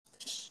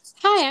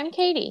I'm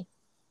Katie.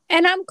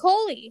 And I'm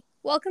Coley.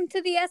 Welcome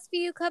to the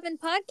SVU Coven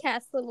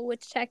podcast, Little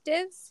Witch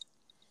Detectives.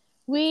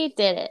 We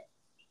did it.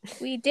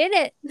 We did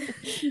it.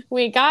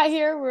 We got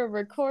here. We're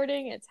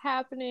recording. It's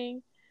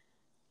happening.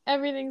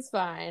 Everything's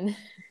fine.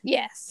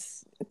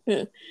 Yes.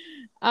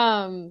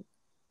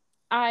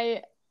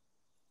 I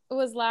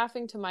was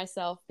laughing to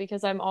myself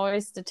because I'm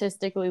always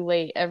statistically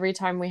late every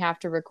time we have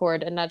to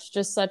record, and that's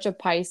just such a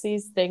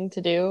Pisces thing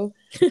to do.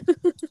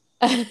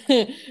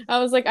 I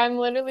was like, I'm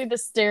literally the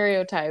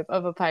stereotype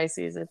of a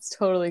Pisces. It's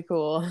totally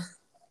cool.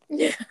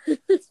 Yeah.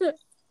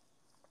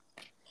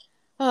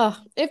 Oh,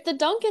 if the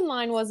Dunkin'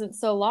 line wasn't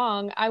so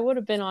long, I would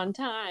have been on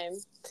time.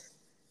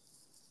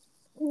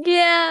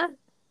 Yeah.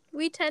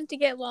 We tend to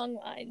get long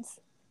lines.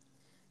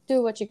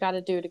 Do what you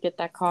gotta do to get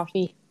that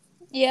coffee.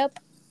 Yep.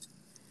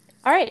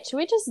 All right, should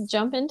we just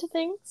jump into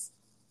things?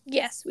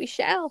 Yes, we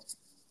shall.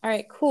 All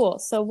right, cool.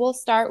 So we'll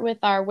start with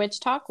our Witch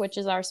Talk, which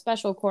is our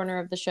special corner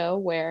of the show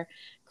where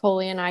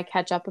Coley and I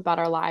catch up about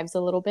our lives a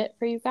little bit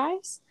for you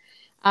guys.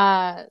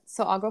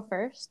 So I'll go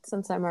first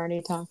since I'm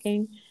already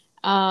talking.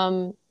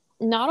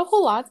 Not a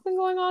whole lot's been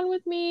going on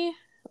with me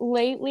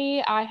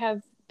lately. I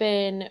have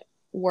been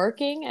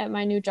working at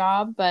my new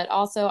job, but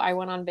also I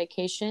went on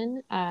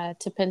vacation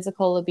to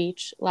Pensacola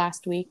Beach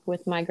last week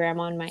with my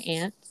grandma and my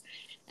aunt,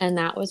 and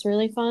that was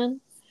really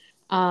fun.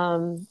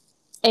 And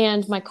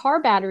my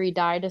car battery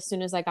died as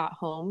soon as I got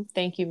home.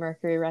 Thank you,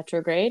 Mercury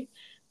retrograde.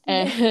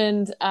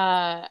 And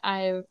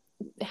I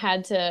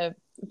had to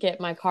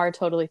get my car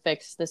totally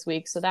fixed this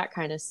week, so that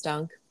kind of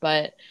stunk.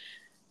 But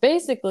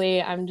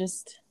basically, I'm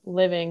just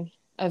living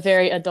a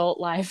very adult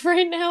life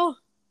right now.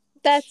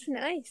 That's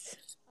nice.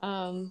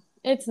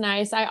 It's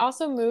nice. I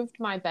also moved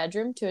my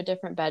bedroom to a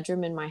different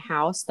bedroom in my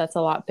house that's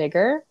a lot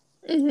bigger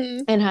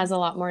and has a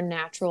lot more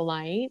natural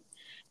light.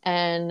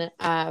 And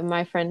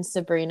my friend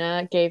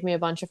Sabrina gave me a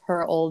bunch of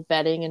her old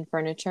bedding and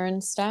furniture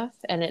and stuff,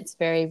 and it's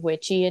very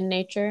witchy in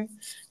nature.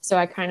 So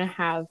I kind of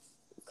have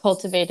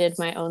cultivated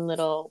my own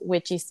little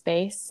witchy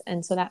space,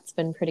 and so that's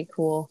been pretty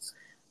cool.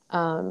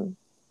 So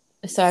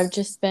I've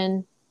just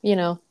been,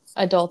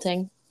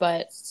 adulting,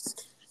 but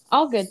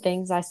all good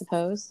things, I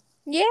suppose.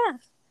 Yeah.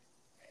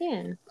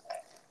 Yeah.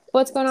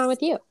 What's going on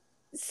with you?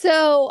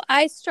 So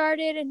I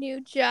started a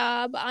new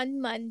job on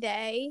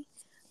Monday.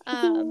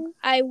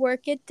 I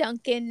work at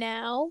Dunkin'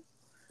 now.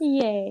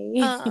 Yay.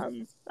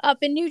 Up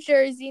in New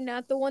Jersey,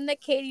 not the one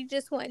that Katie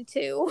just went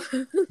to.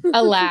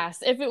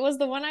 Alas, if it was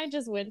the one I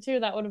just went to,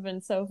 that would have been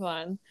so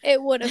fun.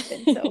 It would have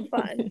been so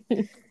fun.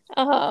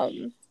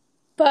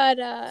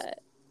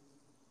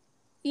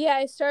 Yeah,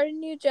 I started a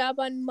new job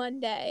on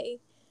Monday.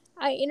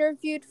 I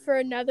interviewed for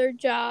another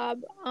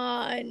job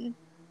on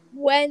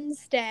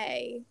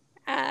Wednesday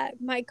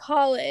at my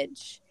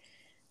college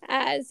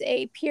as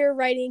a peer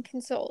writing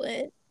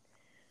consultant.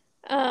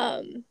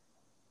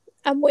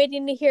 I'm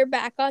waiting to hear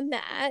back on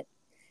that.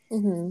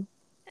 And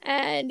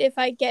if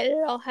I get it,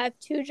 I'll have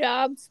 2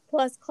 jobs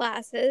plus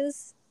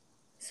classes.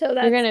 So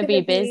that's You're gonna be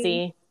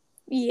busy.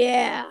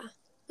 Yeah.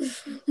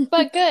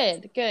 But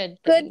good things.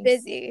 Good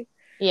busy.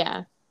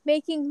 Yeah.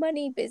 Making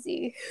money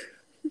busy.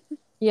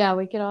 Yeah,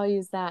 we could all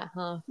use that,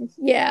 huh?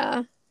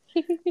 Yeah.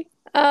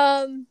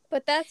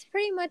 But that's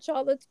pretty much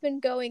all that's been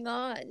going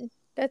on.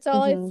 That's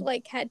all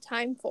I've had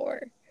time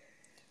for.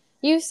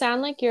 You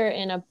sound like you're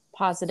in a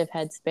positive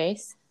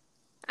headspace.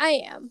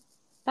 I am.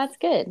 That's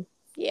good.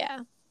 Yeah.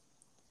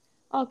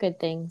 All good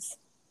things.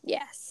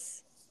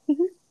 Yes.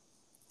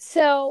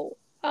 So,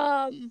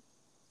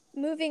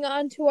 moving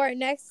on to our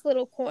next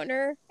little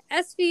corner,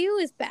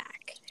 SVU is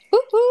back.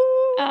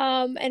 Woo-hoo!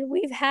 And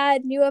we've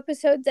had new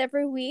episodes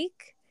every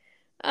week.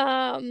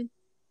 The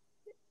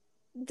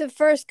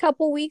first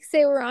couple weeks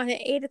they were on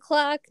at 8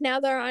 o'clock. Now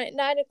they're on at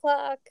 9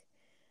 o'clock.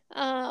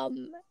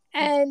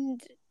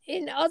 And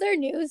in other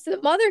news, the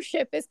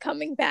mothership is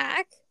coming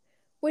back,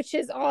 which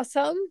is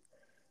awesome.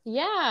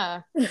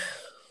 Yeah.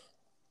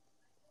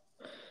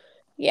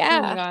 Yeah.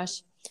 Oh my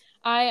gosh.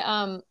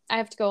 I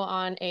have to go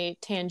on a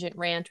tangent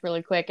rant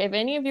really quick. If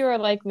any of you are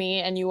like me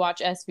and you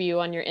watch SVU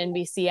on your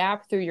NBC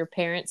app through your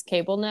parents'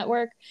 cable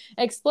network,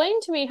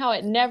 explain to me how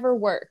it never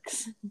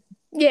works.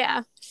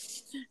 Yeah.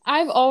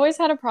 I've always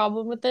had a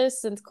problem with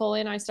this since Coley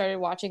and I started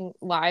watching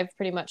live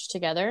pretty much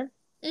together.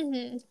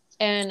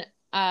 And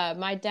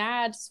my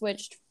dad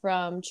switched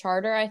from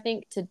Charter, I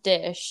think, to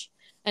Dish,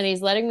 and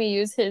he's letting me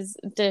use his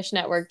Dish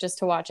network just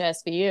to watch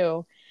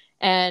SVU.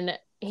 And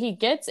he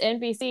gets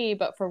NBC,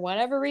 but for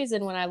whatever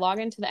reason, when I log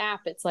into the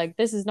app, it's like,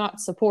 this is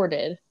not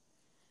supported.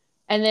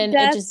 And then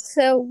That's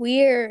so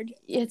weird.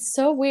 It's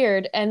so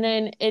weird. And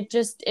then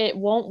it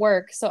won't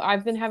work. So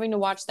I've been having to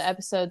watch the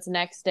episodes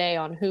next day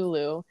on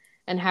Hulu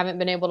and haven't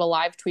been able to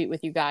live tweet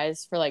with you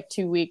guys for like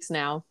 2 weeks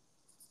now.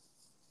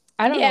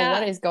 I don't know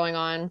what is going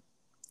on.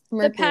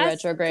 Mercury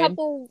retrograde.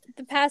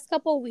 The past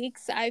couple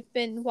weeks, I've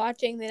been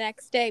watching the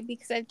next day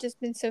because I've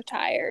just been so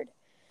tired.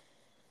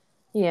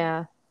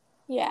 Yeah.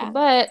 Yeah.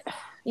 But,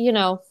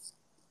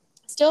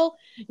 still,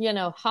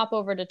 hop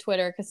over to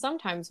Twitter because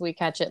sometimes we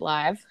catch it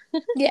live.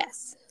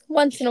 Yes.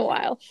 Once in a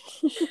while.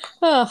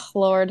 Oh,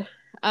 Lord.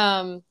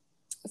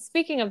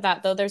 speaking of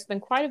that, though, there's been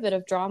quite a bit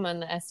of drama in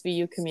the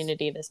SVU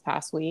community this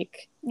past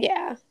week,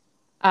 Yeah.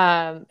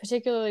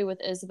 particularly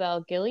with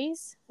Isabel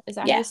Gillies. Is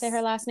that how you say her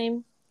Yes. last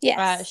name?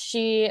 Yes.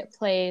 She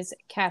plays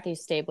Kathy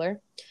Stabler.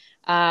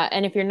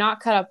 And if you're not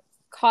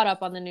caught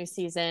up on the new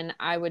season,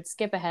 I would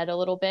skip ahead a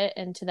little bit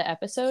into the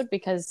episode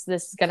because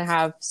this is going to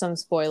have some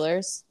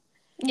spoilers.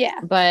 Yeah.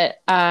 But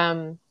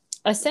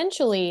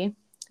essentially,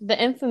 the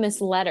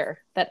infamous letter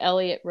that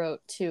Elliot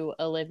wrote to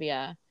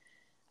Olivia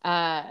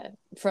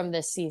from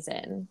this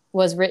season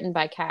was written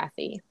by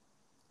Kathy.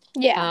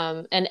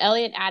 Yeah. And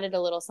Elliot added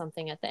a little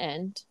something at the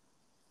end,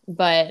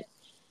 but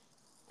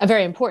a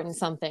very important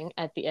something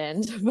at the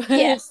end. But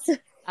Yes.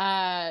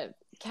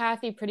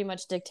 Kathy pretty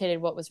much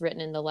dictated what was written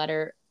in the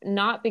letter,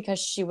 not because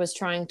she was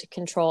trying to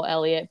control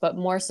Elliot, but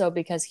more so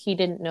because he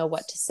didn't know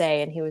what to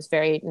say and he was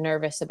very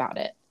nervous about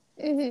it.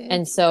 Mm-hmm.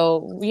 And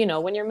so, you know,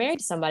 when you're married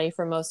to somebody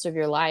for most of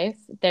your life,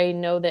 they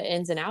know the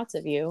ins and outs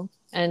of you.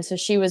 And so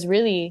she was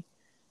really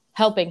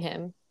helping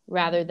him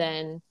rather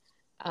than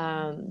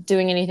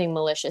doing anything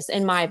malicious,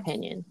 in my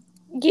opinion.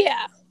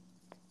 Yeah.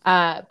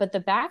 But the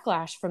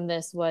backlash from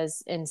this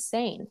was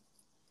insane.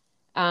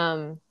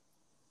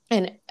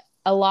 And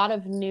a lot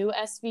of new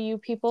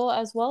SVU people,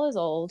 as well as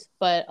old,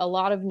 but a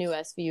lot of new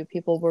SVU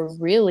people were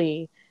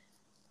really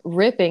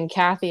ripping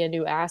Kathy a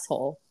new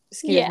asshole.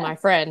 Excuse Yeah. my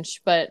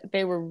French, but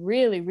they were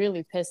really,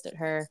 really pissed at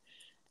her.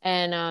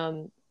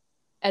 And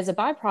as a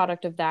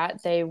byproduct of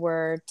that, they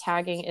were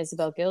tagging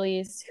Isabel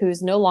Gillies,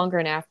 who's no longer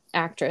an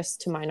actress,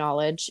 to my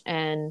knowledge,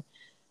 and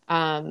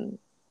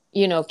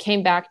you know,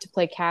 came back to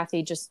play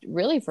Kathy just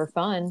really for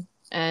fun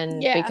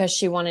and Yeah. because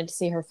she wanted to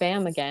see her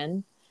fam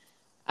again.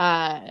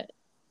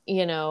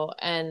 You know,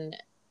 and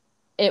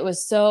it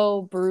was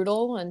so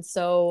brutal and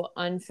so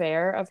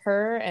unfair of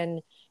her,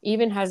 and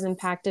even has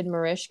impacted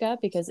Mariska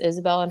because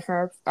Isabel and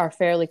her are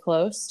fairly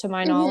close, to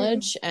my Mm-hmm.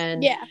 knowledge,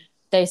 and Yeah.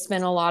 they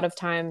spent a lot of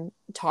time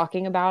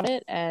talking about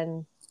it.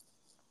 And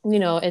you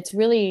know, it's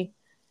really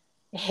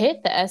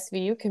hit the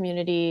SVU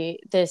community,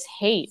 this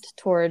hate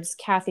towards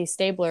Kathy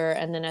Stabler,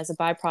 and then as a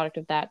byproduct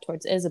of that,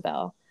 towards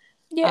Isabel.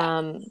 Yeah.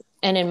 Um,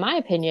 and in my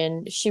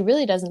opinion, she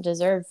really doesn't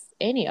deserve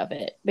any of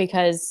it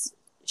because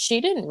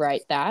she didn't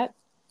write that.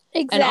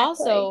 And Exactly.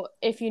 also,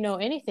 if you know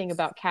anything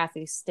about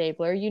Kathy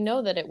Stabler, you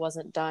know that it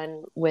wasn't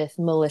done with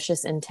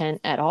malicious intent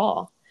at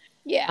all.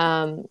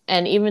 Yeah.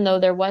 And even though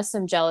there was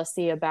some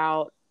jealousy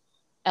about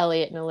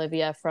Elliot and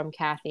Olivia from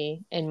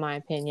Kathy, in my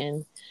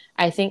opinion,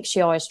 I think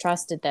she always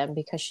trusted them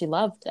because she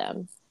loved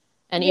them.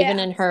 And even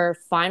Yeah. in her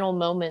final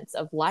moments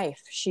of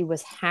life, she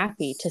was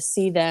happy to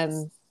see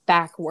them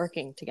back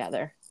working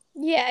together.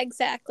 Yeah,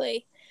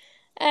 exactly.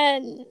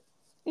 And,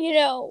 you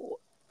know,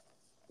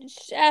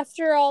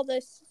 after all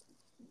this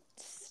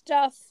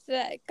stuff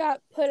that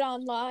got put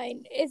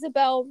online,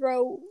 Isabel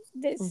wrote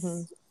Mm-hmm.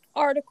 this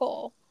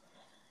article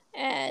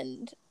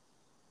and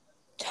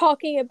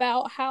talking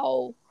about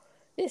how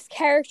this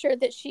character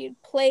that she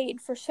had played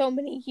for so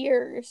many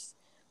years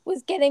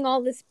was getting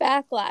all this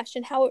backlash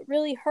and how it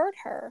really hurt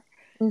her.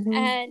 Mm-hmm.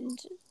 And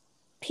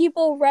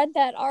people read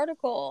that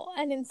article,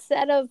 and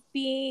instead of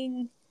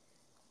being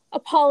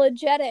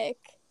apologetic,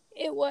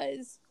 it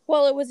was,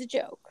 well, it was a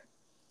joke.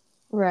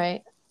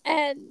 Right.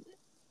 And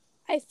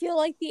I feel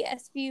like the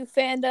SVU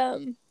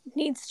fandom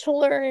needs to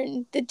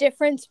learn the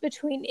difference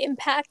between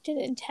impact and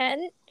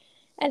intent,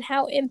 and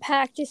how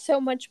impact is so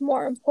much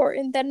more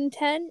important than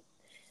intent.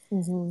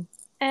 Mm-hmm.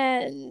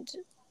 And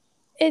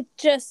it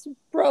just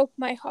broke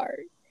my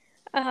heart.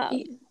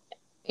 Um,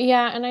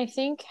 Yeah, and I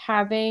think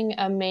having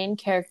a main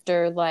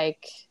character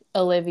like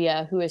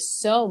Olivia, who is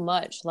so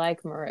much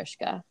like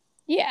Mariska,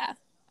 yeah,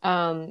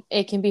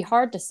 it can be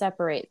hard to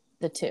separate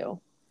the two.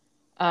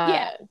 Uh,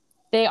 yeah,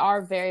 they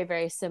are very,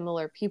 very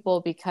similar people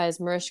because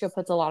Mariska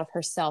puts a lot of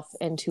herself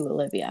into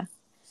Olivia.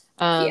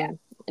 yeah, Um,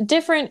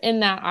 Different in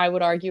that I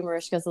would argue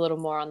Mariska's a little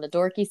more on the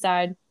dorky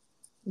side,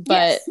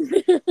 but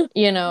yes,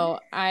 you know,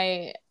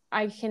 I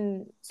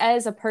can,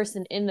 as a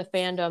person in the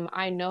fandom,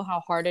 I know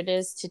how hard it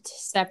is to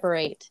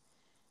separate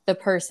the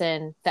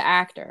person, the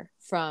actor,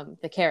 from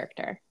the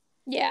character.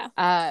 yeah,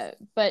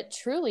 But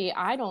truly,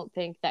 I don't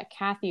think that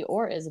Kathy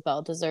or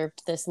Isabel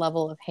deserved this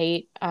level of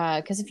hate.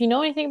 Because if you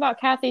know anything about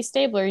Kathy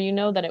Stabler, you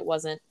know that it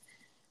wasn't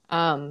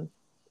um,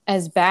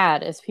 as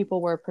bad as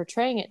people were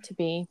portraying it to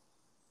be.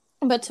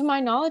 But to my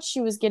knowledge, she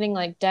was getting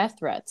like death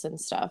threats and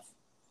stuff.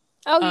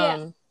 oh yeah,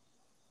 Um,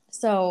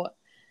 so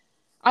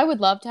I would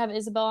love to have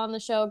Isabel on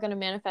the show. Going to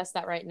manifest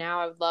that right now.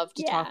 I would love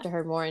to talk yeah, to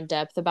her more in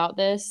depth about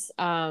this.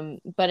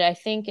 But I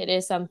think it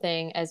is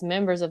something as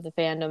members of the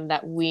fandom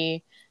that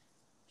we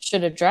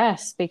should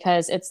address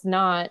because it's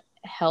not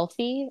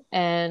healthy,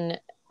 and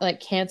like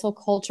cancel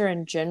culture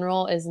in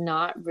general is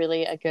not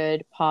really a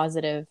good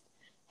positive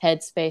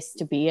headspace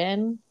to be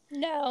in.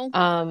 no,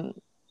 Um,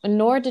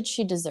 Nor did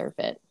she deserve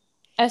it,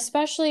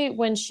 especially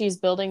when she's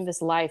building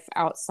this life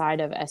outside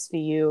of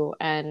SVU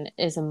and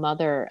is a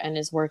mother and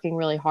is working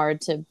really hard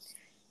to,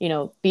 you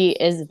know, be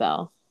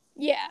Isabel.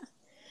 yeah.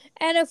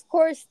 And of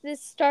course, this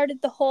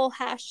started the whole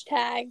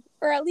hashtag,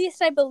 or at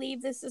least I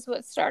believe this is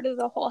what started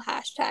the whole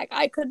hashtag.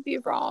 I could be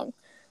wrong,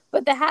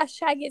 but the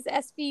hashtag is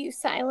SVU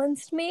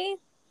silenced me.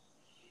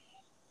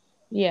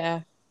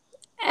 Yeah.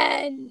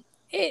 And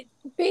it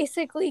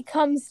basically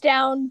comes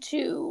down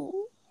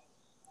to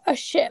a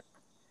ship.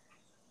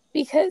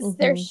 Because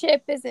their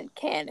ship isn't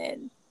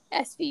canon,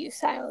 SVU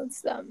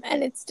silenced them,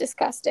 and it's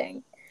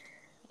disgusting.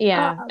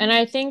 Yeah. And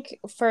I think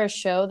for a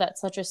show that's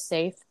such a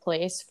safe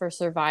place for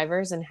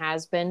survivors and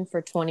has been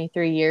for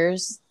 23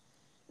 years,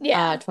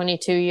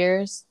 22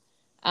 years,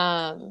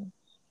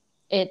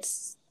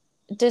 it's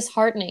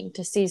disheartening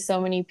to see so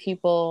many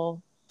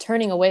people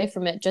turning away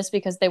from it just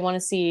because they want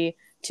to see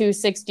two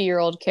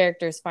 60-year-old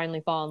characters finally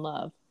fall in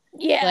love.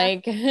 Yeah.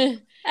 Like,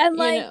 and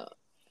like,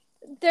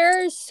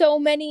 there's so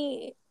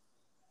many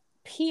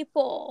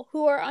people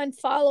who are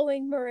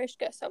unfollowing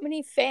Mariska, so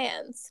many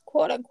fans,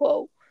 quote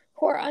unquote,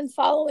 who are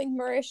unfollowing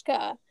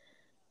Mariska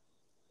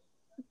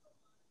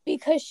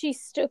because she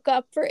stuck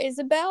up for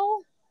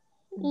Isabel.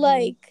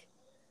 Like,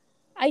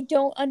 I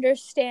don't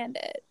understand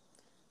it.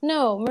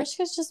 No,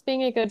 Mariska's just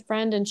being a good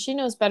friend, and she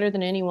knows better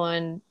than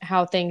anyone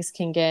how things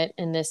can get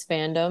in this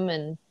fandom.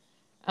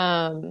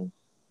 And,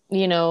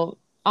 you know,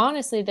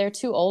 honestly, they're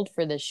too old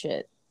for this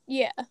shit.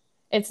 Yeah.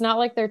 It's not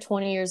like they're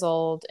 20 years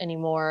old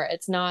anymore.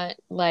 It's not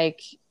like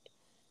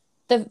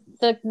the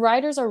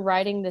writers are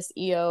writing this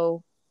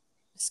EO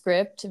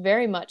script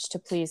very much to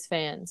please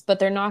fans,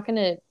 but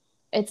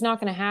it's not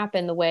gonna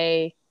happen the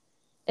way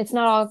it's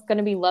not all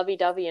gonna be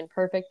lovey-dovey and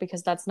perfect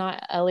because that's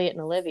not Elliot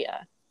and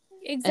Olivia.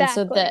 Exactly.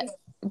 And so that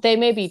they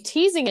may be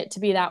teasing it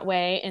to be that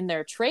way in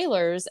their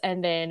trailers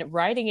and then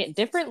writing it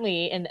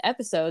differently in the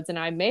episodes, and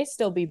I may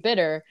still be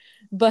bitter,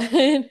 but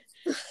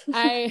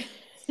I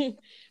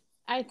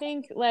I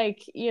think,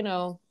 like, you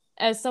know,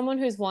 as someone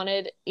who's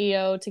wanted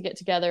EO to get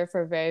together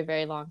for a very,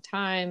 very long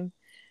time,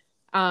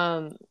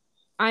 I'm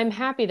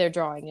happy they're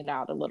drawing it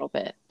out a little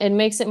bit. It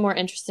makes it more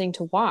interesting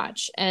to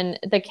watch. And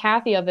the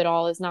Kathy of it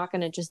all is not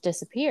going to just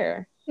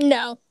disappear.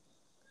 No.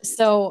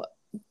 So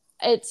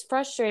it's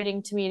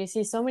frustrating to me to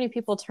see so many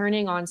people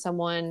turning on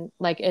someone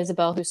like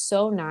Isabel, who's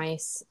so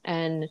nice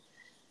and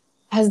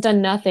has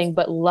done nothing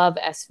but love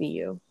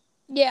SVU.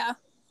 Yeah.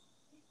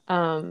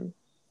 And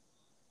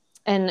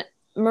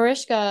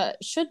Mariska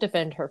should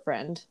defend her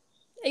friend.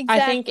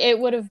 Exactly. I think it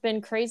would have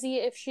been crazy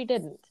if she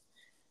didn't.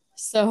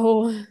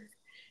 So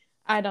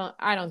I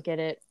don't get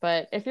it.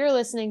 But if you're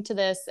listening to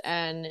this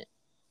and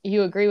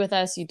you agree with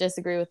us, you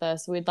disagree with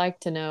us, we'd like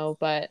to know.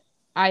 But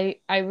I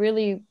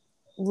really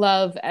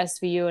love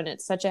SVU, and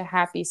it's such a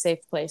happy,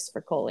 safe place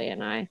for Coley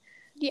and I.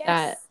 Yes.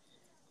 That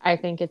I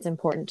think it's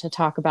important to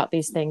talk about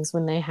these things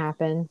when they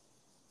happen.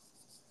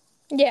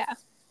 Yeah.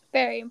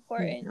 Very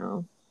important. You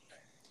know?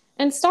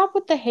 And stop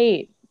with the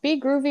hate. Be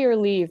groovy or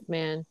leave,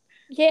 man.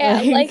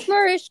 Yeah, like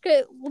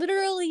Mariska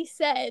literally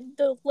said,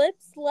 the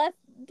lips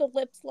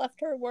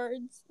left her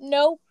words.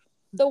 Nope.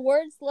 The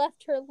words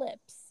left her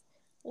lips.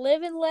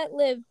 Live and let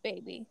live,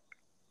 baby.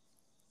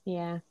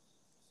 Yeah.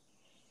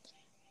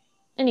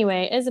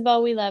 Anyway,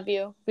 Isabel, we love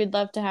you. We'd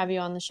love to have you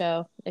on the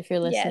show if you're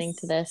listening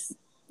to this.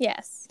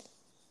 Yes.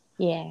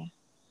 Yeah.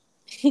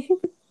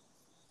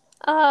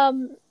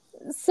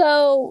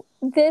 So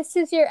this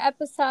is your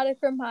episodic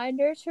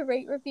reminder to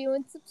rate, review,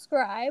 and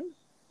subscribe.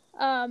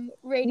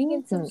 Rating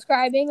and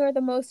subscribing are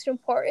the most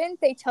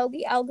important. They tell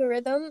the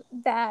algorithm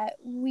that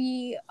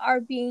we are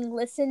being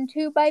listened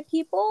to by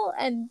people,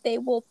 and they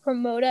will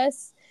promote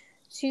us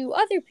to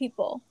other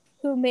people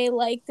who may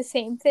like the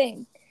same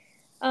thing.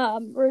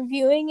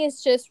 Reviewing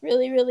is just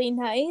really, really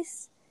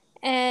nice.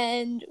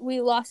 And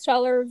we lost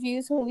all our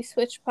reviews when we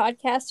switched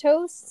podcast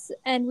hosts,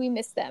 and we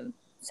miss them.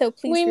 So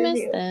please review. We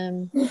miss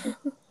them.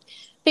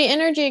 The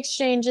energy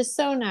exchange is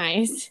so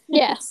nice.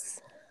 Yes.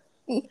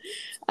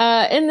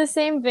 In the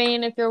same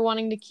vein, if you're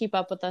wanting to keep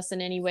up with us in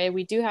any way,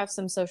 we do have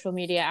some social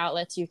media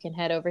outlets you can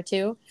head over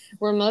to.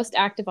 We're most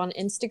active on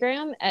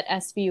Instagram at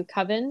SVU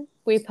Coven.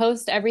 We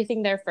post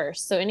everything there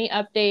first. So any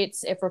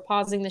updates, if we're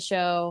pausing the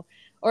show,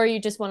 or you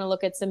just want to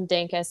look at some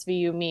dank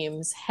SVU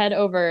memes, head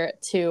over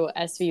to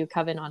SVU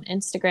Coven on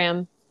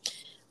Instagram.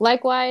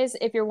 Likewise,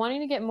 if you're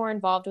wanting to get more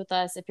involved with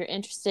us, if you're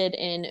interested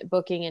in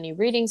booking any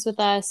readings with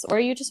us, or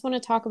you just want to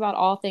talk about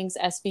all things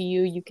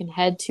SVU, you can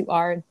head to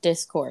our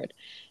Discord.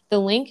 The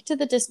link to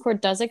the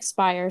Discord does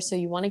expire, so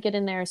you want to get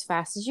in there as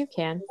fast as you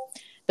can.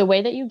 The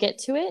way that you get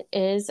to it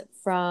is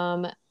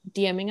from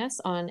DMing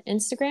us on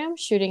Instagram,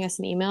 shooting us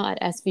an email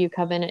at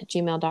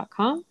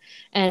svucoven@gmail.com,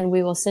 and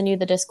we will send you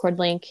the Discord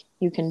link.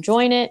 You can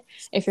join it.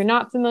 If you're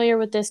not familiar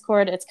with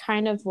Discord, it's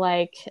kind of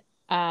like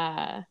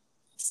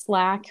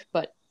Slack,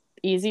 but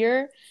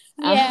easier.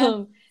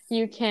 Yeah.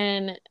 You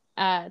can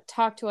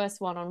talk to us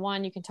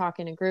one-on-one. You can talk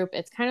in a group.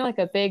 It's kind of like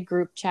a big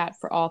group chat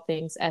for all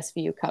things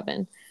SVU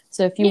Coven.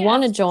 So if you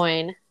want to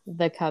join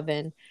the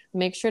Coven,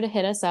 make sure to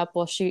hit us up.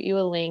 We'll shoot you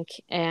a link,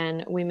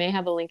 and we may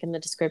have a link in the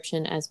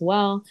description as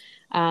well.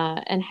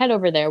 And head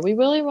over there. We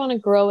really want to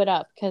grow it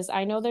up because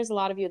I know there's a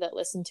lot of you that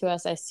listen to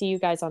us. I see you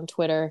guys on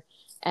Twitter,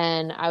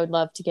 and I would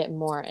love to get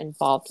more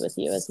involved with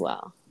you as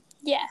well.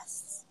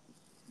 Yes.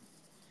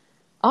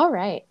 All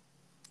right.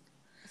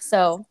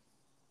 So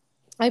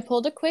I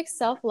pulled a quick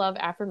self-love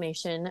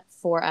affirmation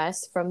for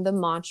us from the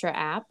Mantra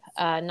app,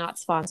 not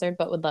sponsored,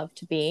 but would love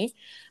to be.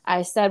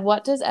 I said,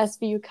 what does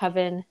SVU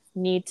Coven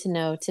need to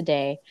know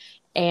today?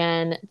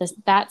 And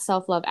that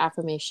self-love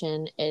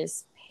affirmation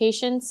is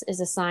patience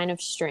is a sign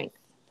of strength.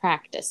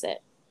 Practice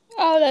it.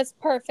 Oh, that's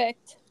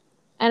perfect.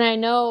 And I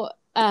know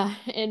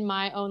in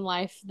my own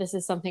life, this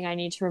is something I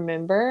need to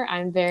remember.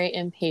 I'm very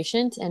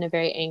impatient and a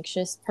very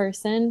anxious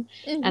person,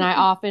 and I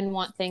often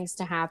want things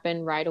to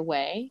happen right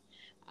away,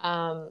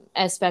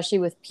 especially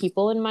with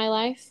people in my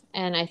life.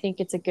 And I think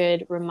it's a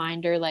good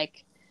reminder,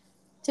 like,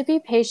 to be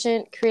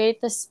patient,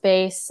 create the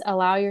space,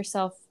 allow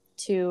yourself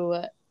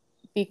to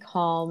be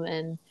calm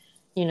and,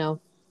 you know,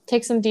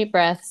 take some deep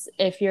breaths.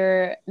 If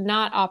you're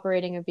not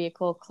operating a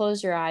vehicle,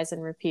 close your eyes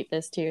and repeat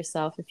this to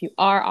yourself. If you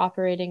are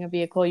operating a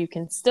vehicle, you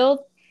can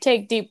still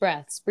take deep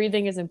breaths.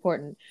 Breathing is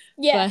important.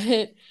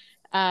 Yeah.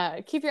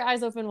 But keep your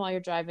eyes open while you're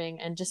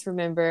driving and just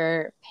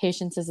remember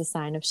patience is a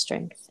sign of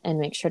strength and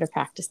make sure to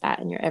practice that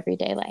in your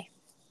everyday life.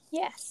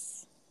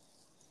 Yes.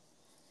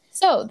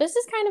 So, this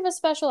is kind of a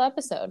special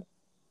episode.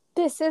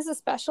 This is a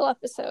special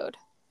episode.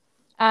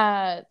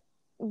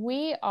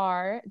 We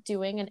are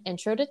doing an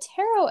intro to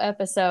tarot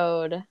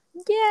episode.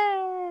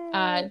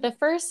 Yay! The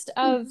first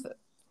of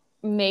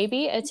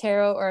maybe a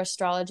tarot or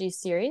astrology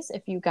series,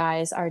 if you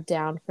guys are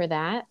down for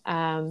that.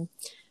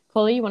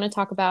 Chloe, you want to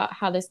talk about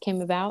how this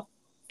came about?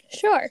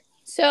 Sure.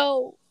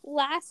 So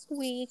last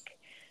week,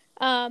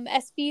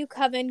 SVU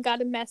Coven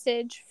got a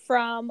message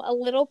from a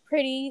little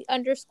pretty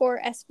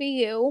underscore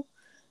SVU,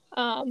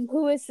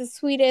 who is the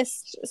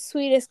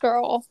sweetest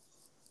girl.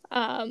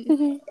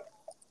 And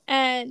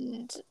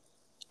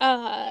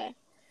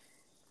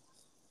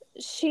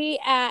she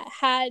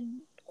had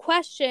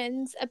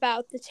questions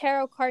about the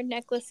tarot card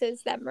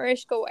necklaces that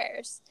Mariska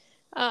wears,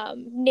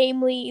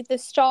 namely the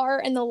Star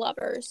and the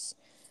Lovers.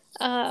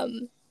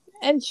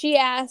 And she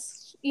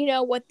asked,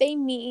 what they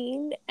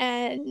mean,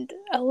 and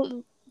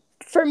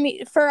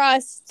for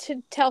us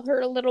to tell her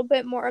a little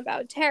bit more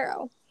about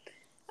tarot.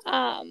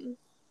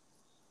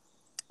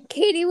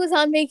 Katie was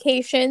on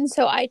vacation,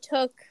 so I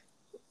took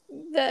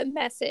the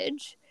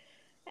message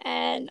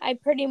and I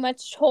pretty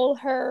much told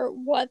her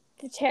what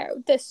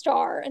the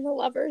Star and the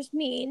Lovers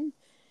mean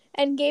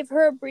and gave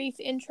her a brief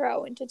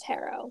intro into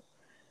tarot,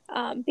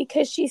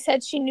 because she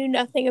said she knew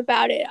nothing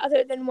about it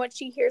other than what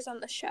she hears on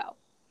the show.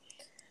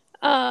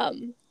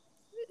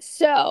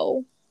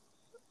 So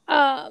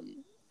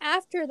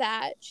after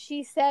that,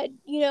 she said,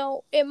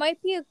 it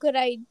might be a good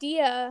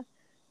idea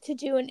to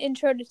do an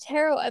intro to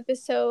tarot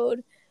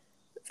episode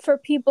for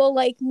people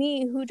like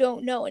me who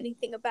don't know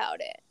anything about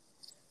it.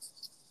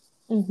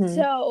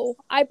 So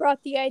I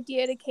brought the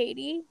idea to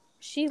Katie.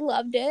 She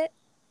loved it.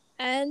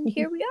 And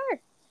here we are.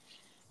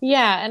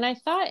 Yeah, and I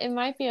thought it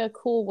might be a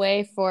cool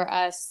way for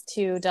us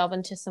to delve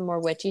into some more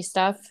witchy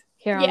stuff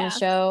here on the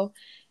show.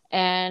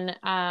 And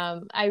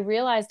I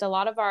realized a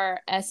lot of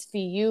our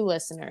SVU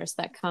listeners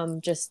that come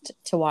just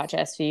to watch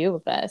SVU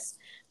with us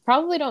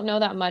probably don't know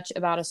that much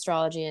about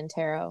astrology and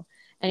tarot.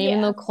 And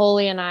even though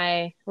Coley and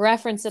I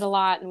reference it a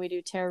lot and we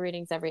do tarot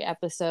readings every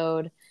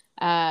episode,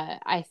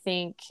 I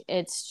think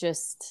it's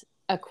just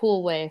a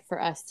cool way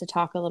for us to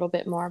talk a little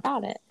bit more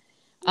about it.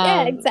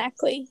 Yeah,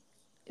 exactly.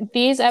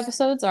 These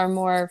episodes are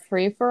more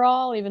free for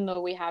all, even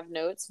though we have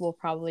notes. We'll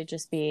probably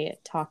just be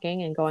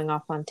talking and going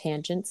off on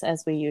tangents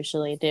as we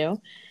usually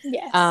do.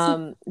 Yes.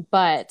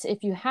 But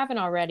if you haven't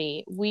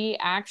already, we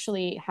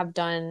actually have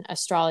done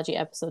astrology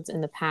episodes in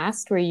the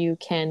past where you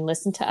can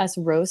listen to us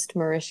roast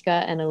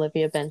Mariska and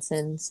Olivia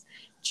Benson's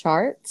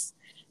charts.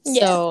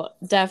 So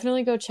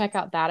definitely go check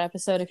out that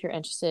episode if you're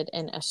interested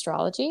in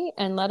astrology,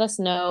 and let us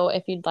know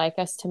if you'd like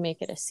us to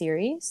make it a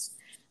series.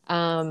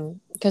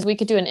 Because we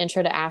could do an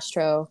intro to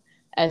astro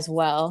as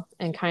well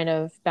and kind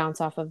of bounce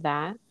off of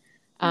that.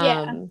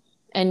 And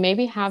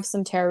maybe have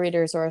some tarot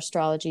readers or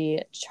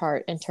astrology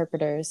chart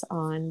interpreters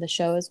on the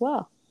show as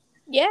well.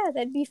 Yeah,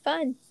 that'd be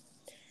fun.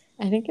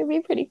 I think it'd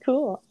be pretty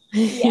cool.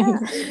 Yeah.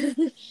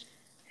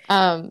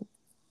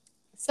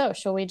 So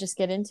shall we just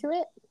get into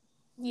it?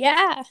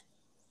 Yeah.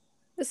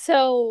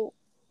 So,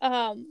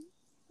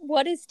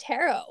 what is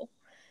tarot?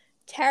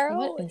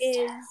 Tarot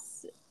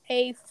is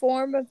a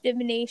form of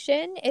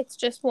divination. It's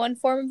just one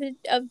form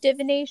of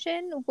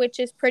divination, which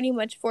is pretty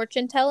much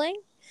fortune telling.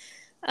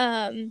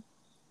 And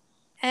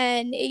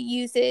it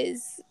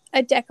uses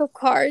a deck of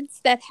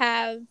cards that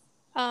have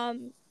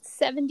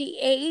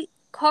 78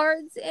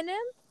 cards in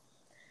them.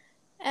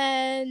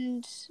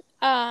 And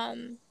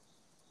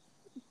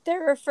they're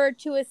referred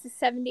to as the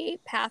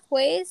 78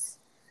 pathways.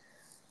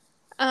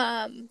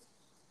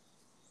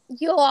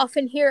 You'll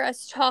often hear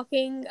us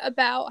talking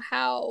about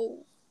how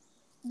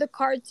the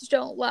cards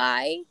don't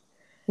lie.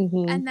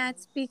 And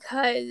that's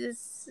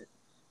because,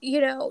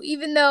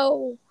 even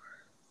though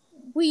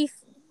we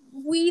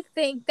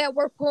think that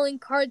we're pulling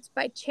cards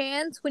by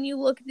chance, when you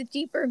look at the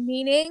deeper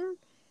meaning,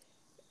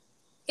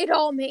 it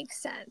all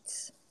makes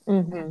sense.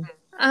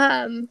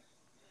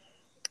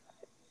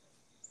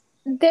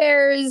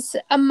 There's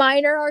a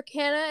minor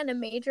arcana and a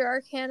major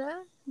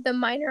arcana. The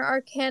minor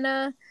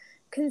arcana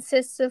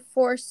consists of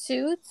 4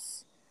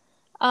 suits.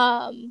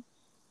 Oh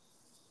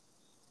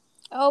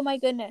my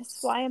goodness,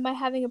 why am I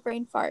having a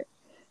brain fart?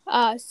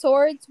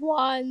 Swords,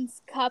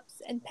 wands,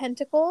 cups, and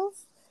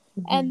pentacles.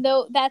 Mm-hmm. And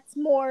though that's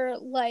more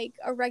like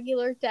a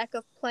regular deck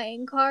of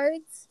playing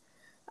cards,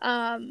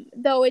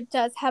 though it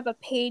does have a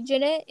page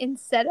in it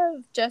instead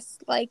of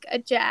just like a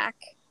jack,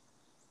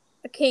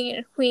 a king, and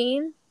a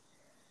queen.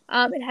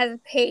 It has a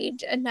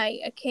page, a knight,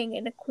 a king,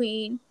 and a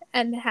queen,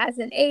 and it has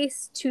an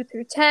ace, 2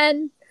 through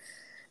 10.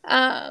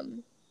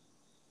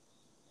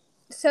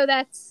 So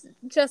that's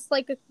just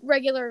like a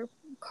regular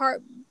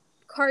card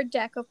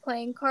deck of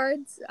playing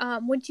cards,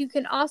 which you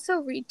can also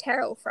read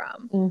tarot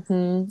from.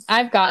 Mm-hmm.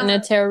 I've gotten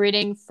a tarot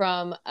reading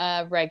from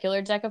a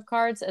regular deck of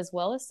cards as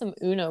well as some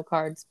Uno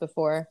cards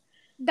before.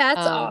 That's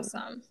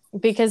awesome.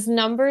 Because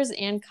numbers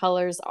and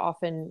colors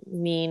often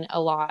mean a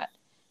lot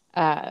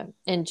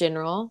in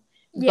general.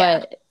 Yeah.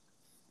 But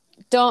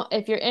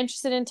if you're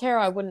interested in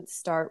tarot, I wouldn't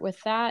start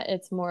with that.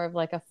 It's more of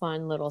like a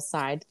fun little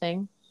side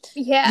thing.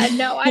 Yeah,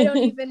 no, I don't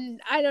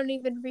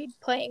even read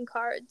playing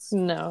cards.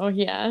 No,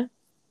 yeah.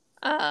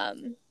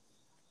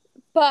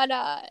 But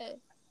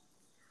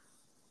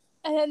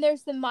and then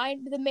there's the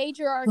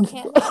major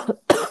arcana,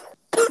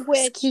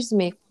 which, excuse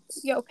me.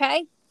 You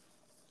okay?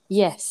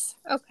 Yes.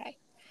 Okay.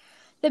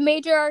 The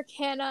major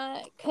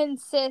arcana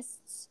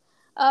consists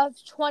of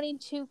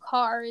 22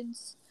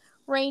 cards,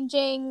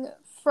 ranging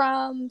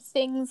from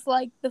things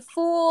like the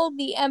Fool,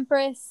 the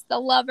Empress, the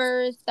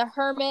Lovers, the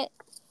Hermit,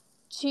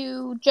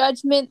 to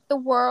Judgment, the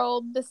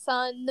World, the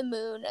Sun, the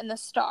Moon, and the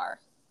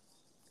Star.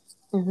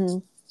 Mm-hmm.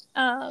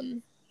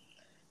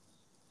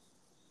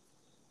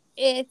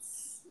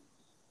 It's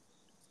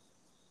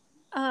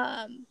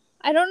I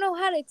don't know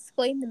how to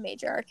explain the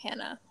major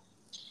arcana.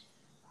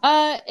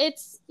 I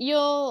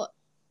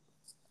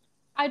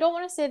don't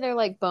want to say they're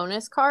like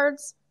bonus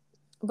cards,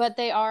 but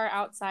they are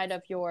outside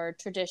of your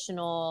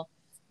traditional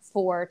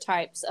 4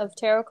 types of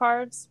tarot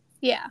cards.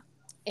 Yeah.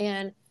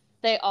 And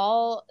they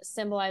all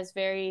symbolize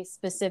very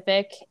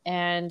specific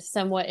and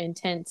somewhat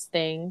intense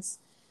things,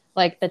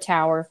 like the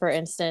Tower, for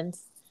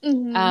instance.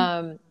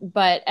 Mm-hmm.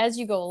 But as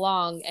you go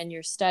along and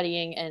you're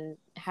studying and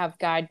have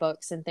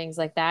guidebooks and things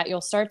like that,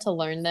 you'll start to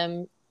learn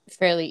them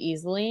fairly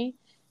easily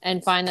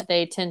and find that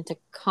they tend to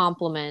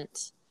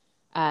complement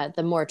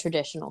the more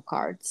traditional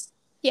cards.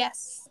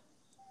 Yes.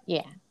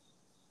 Yeah.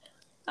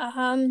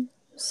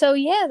 So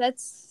yeah,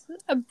 that's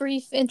a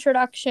brief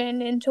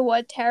introduction into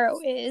what tarot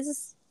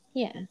is.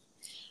 Yeah.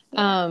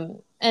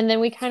 And then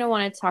we kind of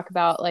want to talk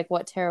about like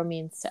what tarot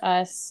means to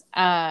us.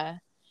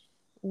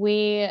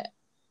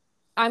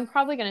 I'm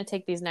probably going to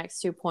take these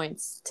next 2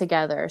 points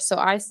together. So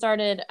I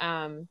started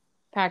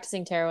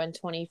practicing tarot in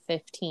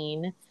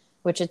 2015,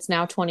 which it's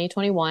now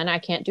 2021. I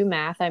can't do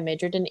math. I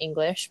majored in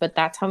English, but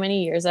that's how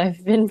many years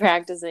I've been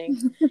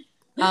practicing.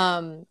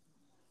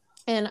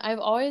 And I've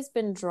always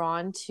been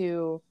drawn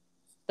to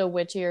the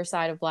witchier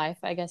side of life,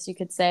 I guess you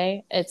could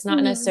say. It's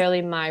not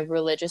necessarily my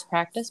religious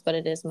practice, but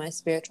it is my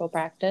spiritual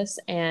practice.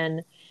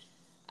 And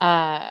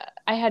I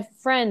had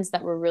friends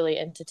that were really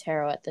into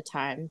tarot at the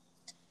time.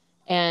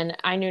 And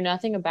I knew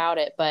nothing about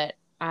it, but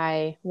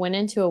I went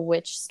into a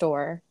witch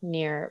store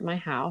near my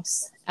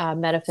house, a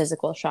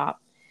metaphysical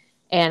shop.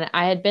 And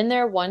I had been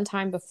there one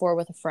time before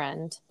with a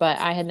friend, but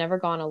I had never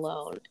gone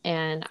alone.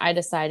 And I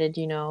decided,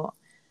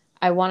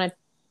 I want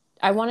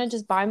to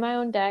just buy my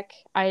own deck.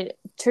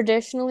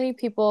 Traditionally,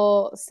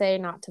 people say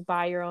not to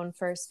buy your own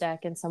first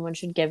deck and someone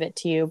should give it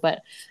to you,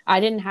 but I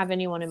didn't have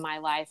anyone in my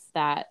life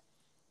that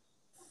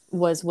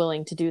was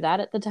willing to do that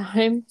at the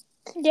time.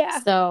 Yeah.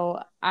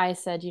 So I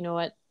said, you know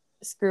what?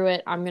 Screw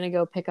it. I'm going to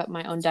go pick up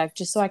my own deck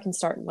just so I can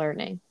start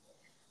learning.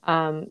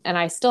 And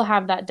I still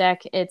have that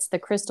deck. It's the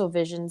Crystal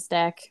Visions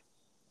deck.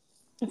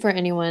 For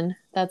anyone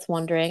that's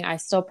wondering, I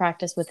still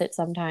practice with it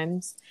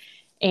sometimes.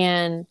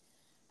 And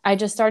I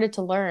just started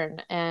to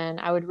learn, and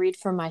I would read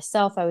for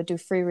myself. I would do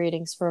free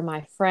readings for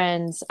my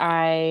friends.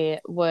 I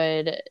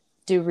would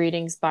do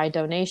readings by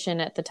donation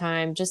at the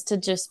time just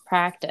to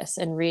practice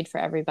and read for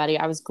everybody.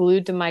 I was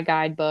glued to my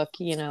guidebook,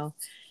 and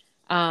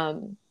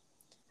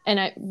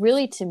I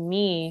really, to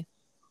me,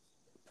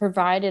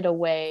 provided a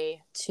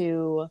way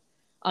to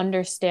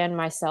understand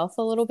myself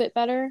a little bit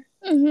better.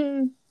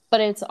 Mm-hmm.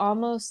 But it's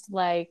almost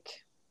like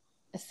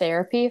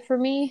therapy for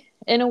me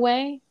in a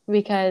way,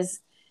 because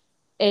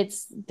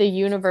it's the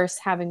universe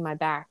having my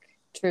back,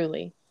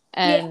 truly.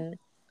 And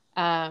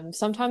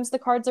sometimes the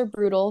cards are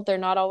brutal. They're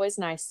not always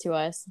nice to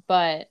us.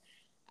 But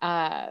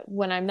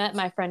when I met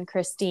my friend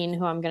Christine,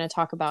 who I'm going to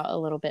talk about a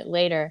little bit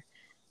later,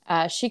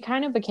 she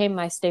kind of became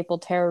my staple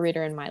tarot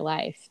reader in my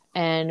life.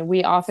 And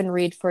we often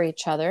read for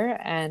each other.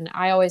 And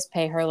I always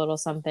pay her a little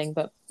something.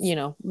 But,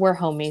 we're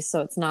homies,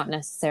 so it's not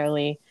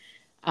necessarily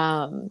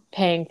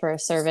paying for a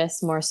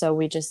service. More so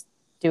we just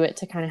do it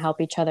to kind of help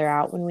each other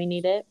out when we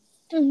need it.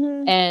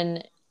 Mm-hmm.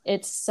 And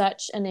it's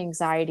such an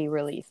anxiety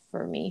relief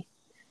for me.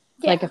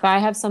 Yeah. Like if I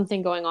have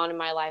something going on in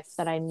my life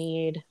that I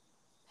need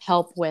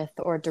help with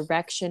or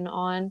direction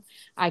on,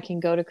 I can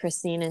go to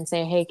Christine and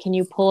say, hey, can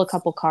you pull a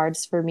couple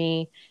cards for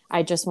me?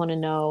 I just want to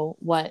know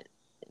what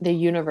the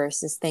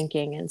universe is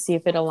thinking and see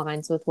if it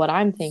aligns with what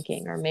I'm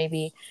thinking, or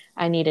maybe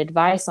I need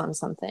advice on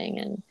something.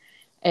 And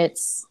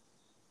it's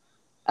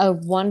a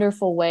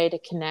wonderful way to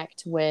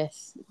connect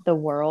with the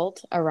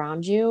world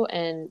around you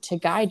and to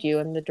guide you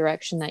in the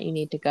direction that you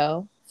need to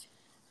go.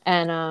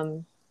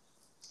 And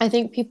I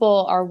think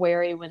people are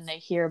wary when they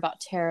hear about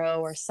tarot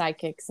or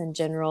psychics in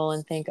general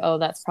and think, oh,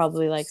 that's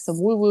probably like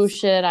some woo woo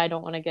shit I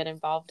don't want to get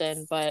involved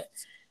in. But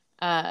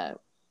uh,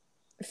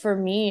 for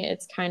me,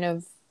 it's kind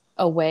of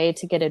a way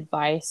to get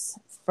advice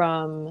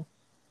from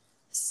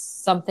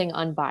something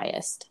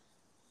unbiased.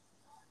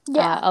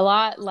 Yeah. A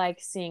lot like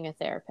seeing a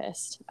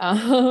therapist.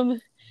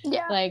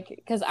 Yeah. Like,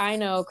 because I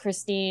know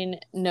Christine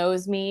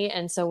knows me,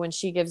 and so when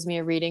she gives me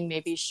a reading,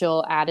 maybe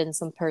she'll add in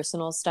some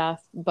personal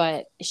stuff,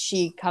 but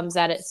she comes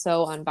at it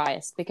so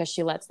unbiased because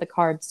she lets the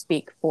cards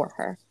speak for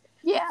her.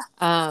 Yeah.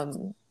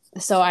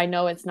 So I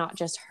know it's not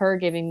just her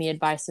giving me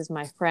advice as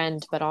my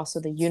friend, but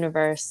also the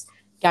universe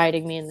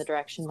guiding me in the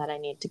direction that I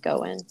need to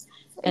go in.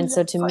 And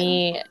so to Exactly.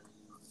 me,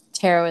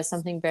 tarot is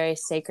something very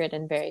sacred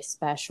and very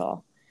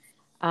special.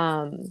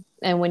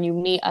 And when you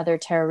meet other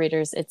tarot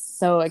readers, it's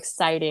so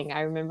exciting.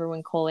 I remember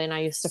when Coley and I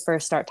used to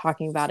first start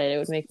talking about it, it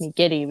would make me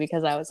giddy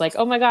because I was like,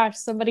 oh my gosh,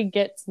 somebody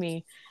gets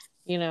me,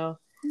 you know?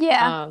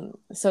 Yeah.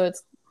 So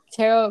it's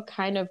tarot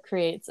kind of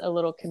creates a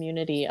little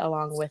community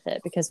along with it,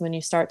 because when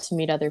you start to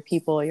meet other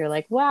people, you're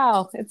like,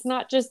 wow, it's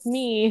not just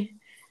me.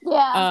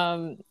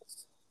 Yeah.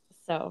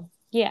 So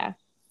yeah.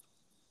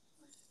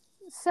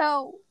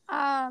 So,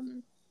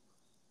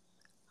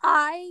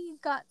 I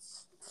got,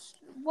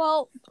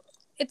 well,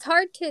 it's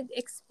hard to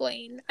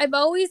explain. I've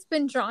always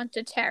been drawn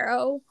to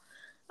tarot.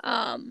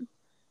 Um,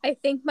 I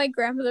think my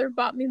grandmother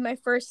bought me my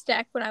first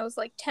deck when I was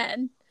like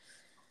 10.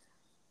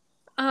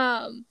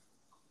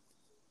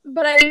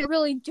 But I didn't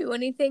really do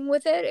anything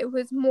with it. It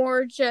was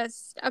more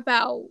just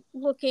about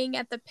looking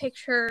at the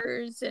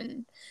pictures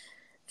and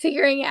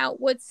figuring out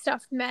what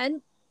stuff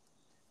meant.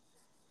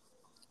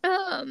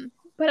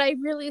 But I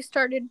really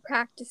started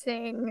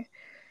practicing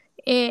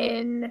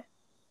in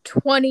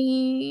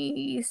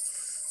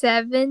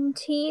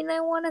 2017, I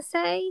want to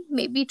say,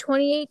 maybe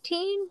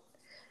 2018.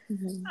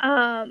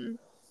 Mm-hmm.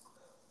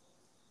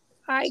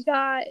 I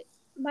got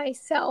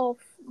myself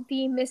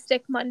the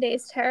Mystic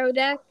Mondays tarot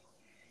deck,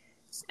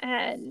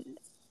 and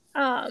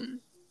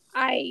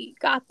I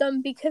got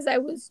them because I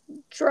was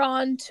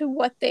drawn to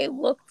what they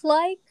looked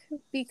like,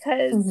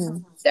 because Mm-hmm.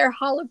 they're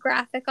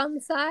holographic on the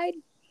side.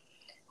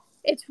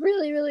 It's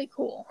really, really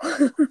cool.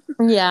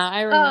 Yeah,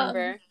 I um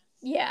remember.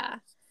 yeah.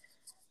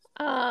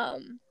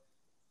 um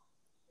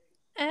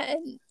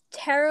and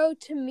tarot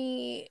to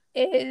me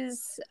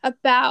is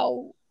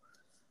about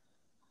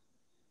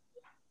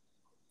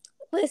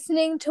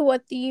listening to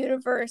what the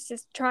universe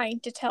is trying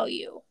to tell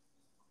you,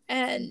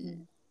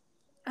 and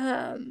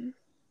um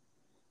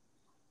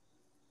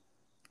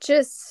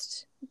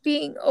just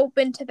being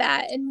open to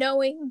that, and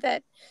knowing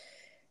that,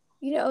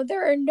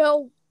 there are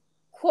no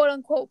quote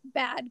unquote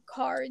bad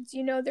cards.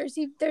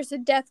 There's a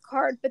death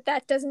card, but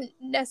that doesn't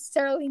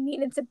necessarily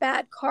mean it's a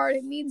bad card.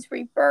 It means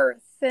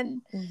rebirth.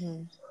 And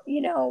Mm-hmm.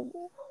 you know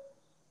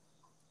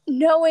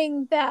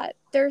knowing that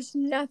there's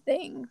no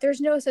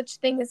such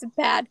thing as a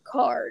bad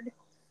card.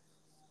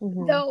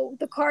 Mm-hmm. Though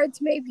the cards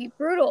may be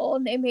brutal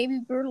and they may be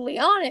brutally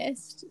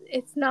honest,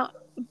 it's not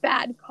a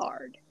bad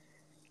card,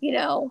 you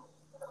know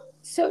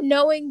so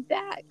knowing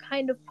that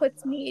kind of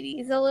puts me at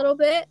ease a little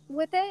bit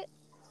with it.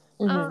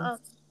 Mm-hmm. um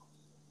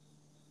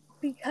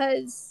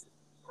because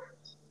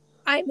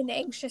I'm an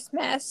anxious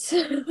mess.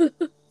 So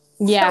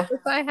Yeah.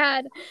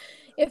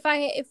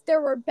 if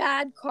there were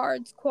bad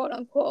cards, quote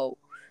unquote,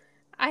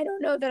 I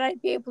don't know that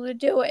I'd be able to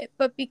do it.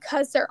 But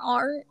because there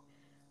aren't,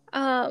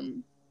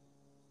 um,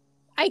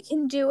 I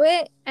can do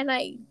it, and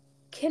I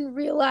can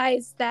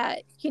realize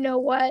that, you know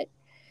what,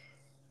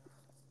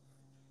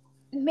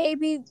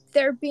 maybe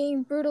they're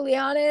being brutally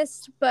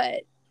honest,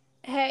 but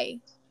hey,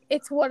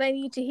 it's what I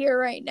need to hear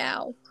right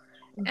now.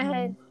 Mm-hmm.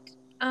 And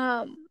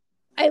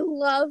I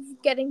love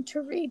getting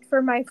to read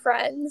for my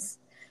friends.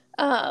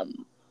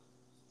 Um,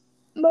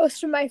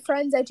 Most of my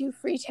friends I do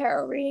free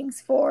tarot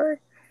readings for.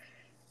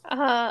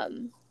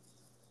 Um,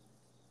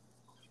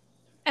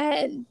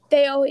 and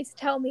they always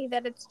tell me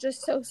that it's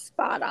just so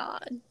spot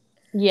on.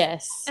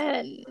 Yes.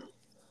 And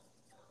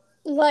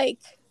like,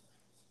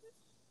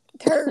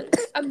 they're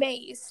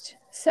amazed.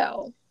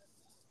 So,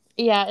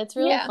 Yeah, it's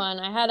really yeah. fun.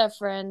 I had a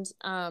friend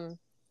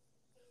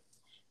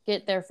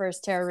get their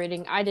first tarot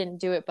reading. I didn't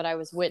do it, but I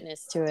was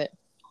witness to it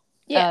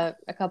Yeah.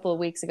 a couple of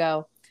weeks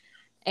ago.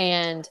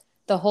 And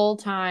the whole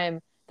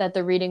time that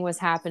the reading was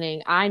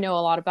happening, I know a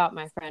lot about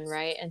my friend,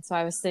 right? And so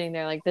I was sitting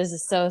there like, this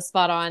is so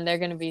spot on. They're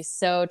going to be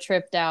so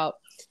tripped out.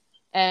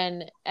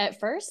 And at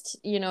first,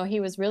 he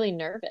was really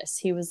nervous.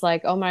 He was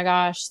like, oh my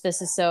gosh,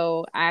 this is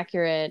so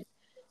accurate.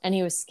 And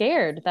he was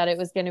scared that it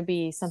was going to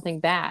be something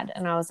bad.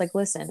 And I was like,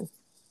 listen,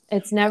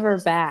 it's never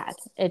bad.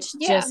 It's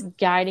Yeah. just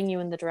guiding you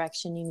in the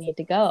direction you need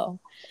to go.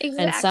 And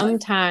Exactly.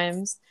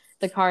 sometimes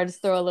the cards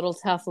throw a little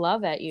tough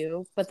love at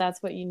you, but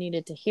that's what you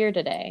needed to hear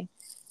today.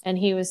 And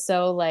he was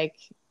so like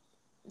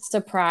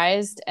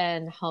surprised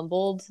and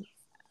humbled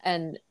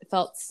and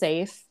felt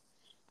safe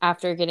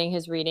after getting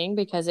his reading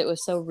because it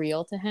was so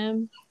real to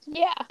him.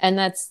 Yeah. And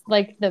that's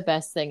like the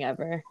best thing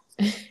ever.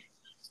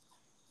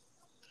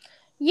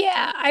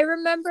 Yeah, I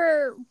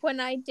remember when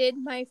I did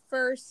my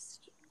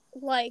first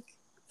like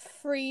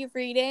free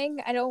reading.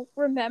 I don't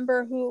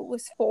remember who it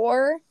was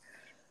for.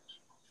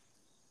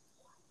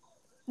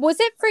 Was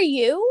it for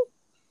you?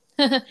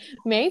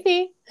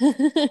 Maybe.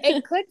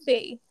 It could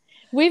be.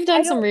 We've I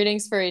done some don't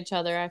readings for each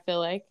other, I feel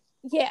like.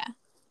 Yeah.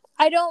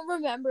 I don't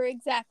remember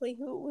exactly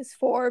who it was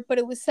for, but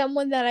it was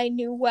someone that I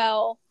knew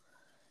well,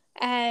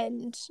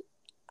 and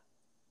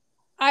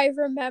I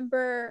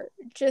remember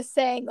just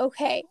saying,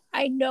 "Okay,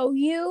 I know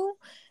you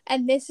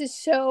and this is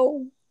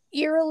so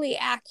eerily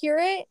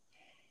accurate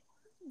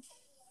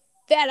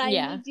that I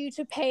Yeah, need you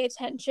to pay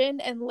attention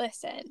and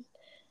listen."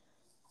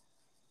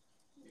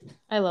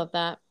 I love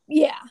that.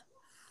 Yeah.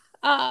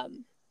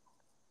 Um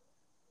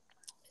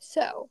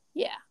so,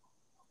 yeah.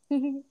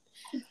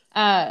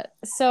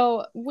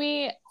 So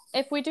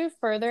if we do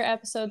further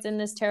episodes in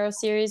this tarot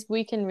series,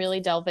 we can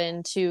really delve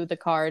into the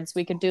cards.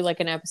 We could do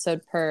like an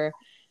episode per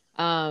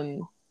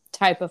um,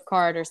 type of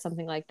card or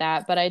something like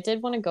that. But I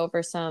did want to go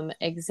over some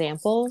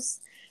examples.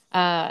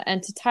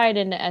 And to tie it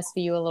into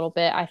SVU a little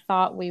bit, I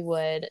thought we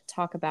would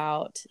talk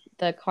about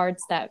the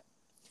cards that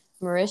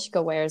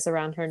Mariska wears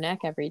around her neck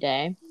every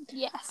day.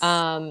 Yes.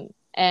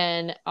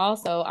 And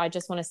also, I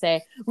just want to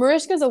say,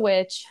 Mariska's a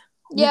witch.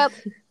 Yep.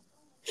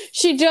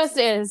 She just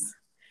is.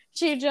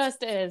 She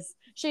just is.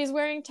 She's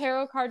wearing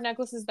tarot card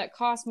necklaces that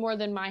cost more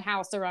than my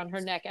house around her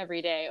neck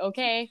every day,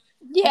 okay?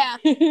 Yeah.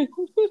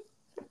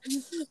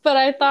 But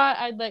I thought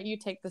I'd let you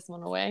take this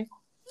one away.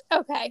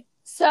 Okay.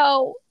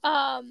 So,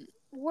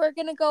 we're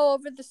going to go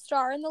over the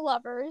Star and the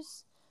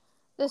Lovers.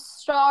 The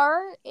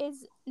Star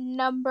is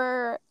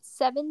number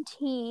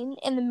 17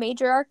 in the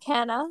Major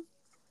Arcana.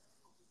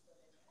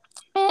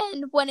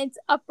 And when it's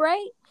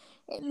upright,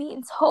 it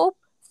means hope,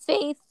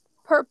 faith,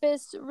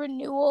 purpose,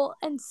 renewal,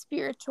 and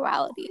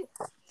spirituality.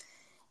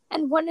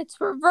 And when it's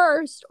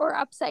reversed or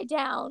upside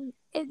down,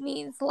 it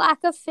means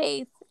lack of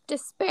faith,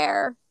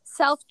 despair,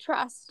 self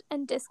trust,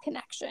 and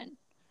disconnection.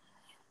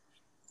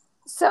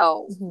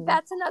 So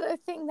that's another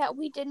thing that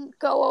we didn't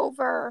go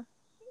over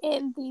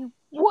in the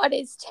What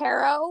is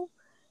Tarot,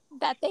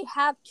 that they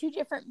have two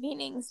different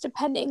meanings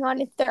depending on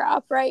if they're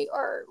upright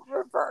or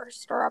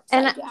reversed or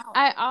upside down.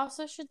 I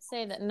also should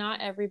say that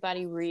not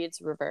everybody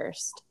reads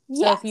reversed.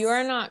 Yes. So if you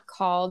are not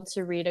called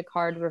to read a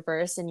card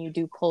reversed and you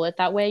do pull it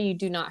that way, you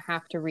do not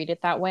have to read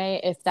it that way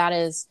if that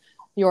is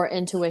your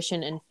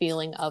intuition and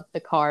feeling of the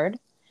card.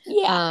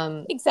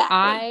 Yeah,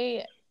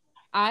 exactly.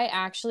 I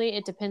actually,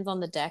 it depends on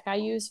the deck I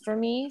use for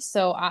me.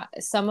 So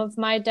some of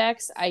my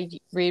decks I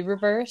read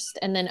reversed,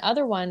 and then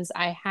other ones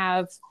I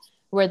have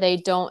where they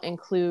don't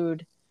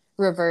include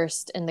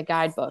reversed in the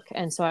guidebook.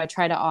 And so I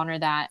try to honor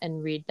that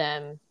and read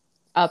them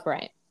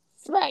upright.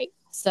 Right.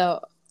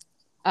 So,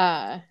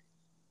 we'll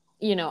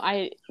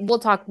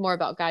talk more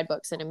about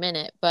guidebooks in a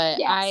minute, but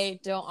Yes. I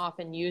don't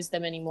often use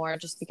them anymore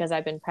just because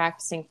I've been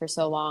practicing for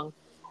so long.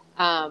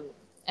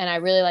 And I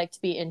really like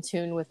to be in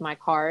tune with my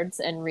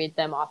cards and read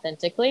them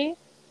authentically.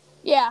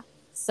 Yeah.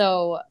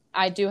 So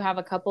I do have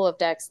a couple of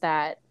decks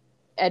that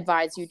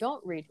advise you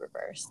don't read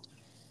reversed.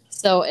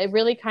 So it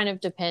really kind of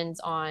depends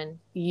on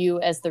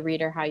you as the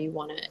reader, how you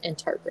want to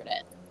interpret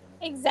it.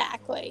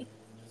 Exactly.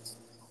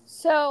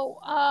 So,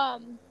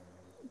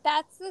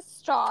 that's the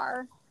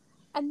Star.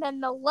 And then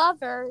the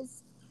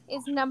Lovers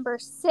is number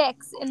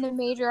 6 in the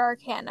Major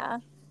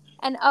Arcana.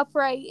 And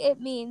upright, it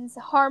means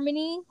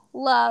harmony,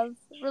 love,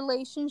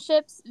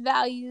 relationships,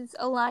 values,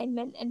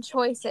 alignment, and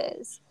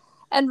choices.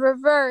 And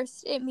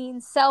reversed, it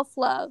means self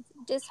love,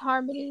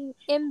 disharmony,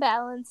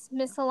 imbalance,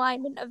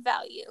 misalignment of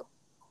value.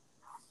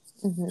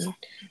 Mm-hmm.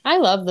 I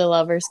love the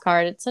Lovers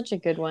card. It's such a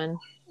good one.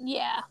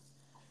 Yeah.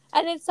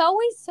 And it's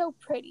always so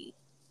pretty.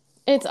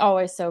 It's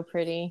always so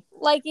pretty.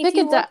 Like if Pick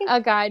you look a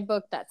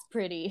guidebook that's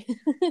pretty.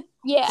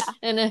 Yeah.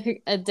 And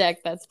a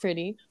deck that's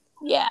pretty.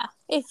 Yeah.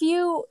 If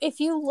you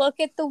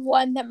look at the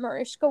one that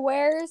Mariska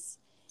wears,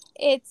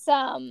 it's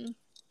I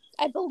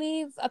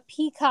believe a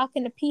peacock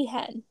and a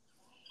peahen.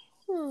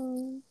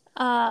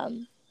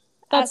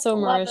 That's so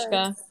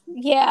Mariska.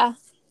 Yeah.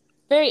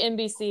 Very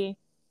NBC.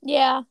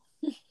 Yeah.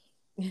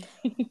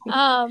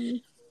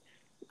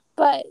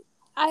 But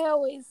I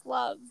always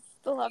love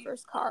the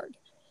Lover's card.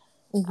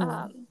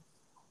 Mm-hmm.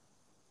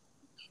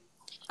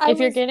 If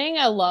you're getting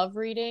a love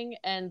reading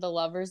and the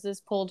Lovers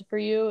is pulled for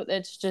you,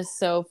 it's just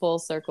so full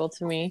circle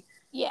to me.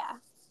 Yeah.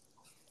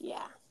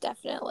 Yeah,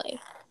 definitely.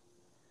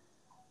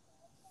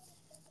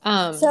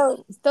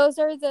 So those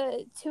are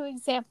the two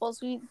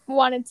examples we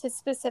wanted to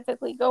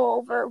specifically go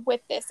over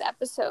with this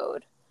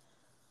episode.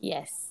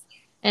 Yes.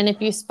 And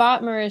if you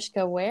spot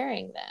Mariska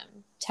wearing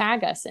them,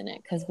 tag us in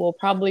it because we'll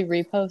probably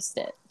repost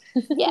it.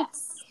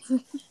 Yes.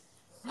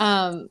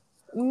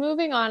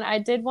 Moving on, I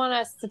did want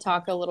us to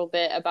talk a little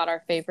bit about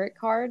our favorite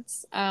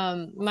cards.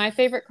 My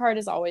favorite card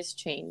is always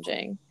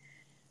changing.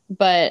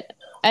 But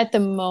at the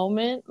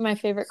moment, my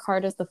favorite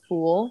card is the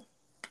Fool.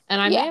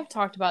 And I may Yeah. have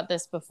talked about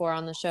this before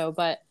on the show,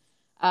 but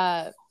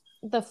uh,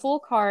 the Fool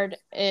card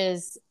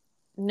is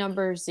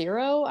number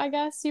 0, I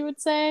guess you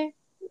would say,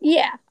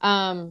 Yeah.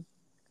 um,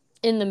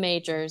 in the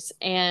majors.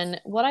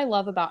 And what I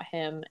love about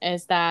him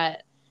is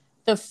that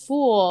the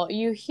Fool,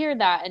 you hear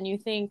that and you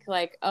think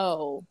like,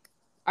 oh,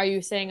 are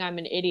you saying I'm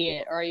an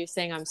idiot, or are you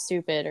saying I'm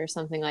stupid, or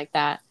something like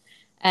that?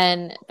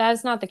 And that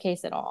is not the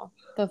case at all.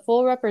 The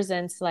Fool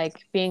represents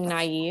like being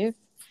naive,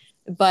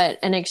 but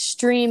an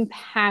extreme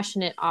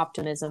passionate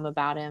optimism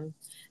about him.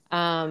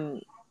 Um,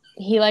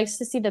 he likes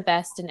to see the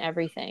best in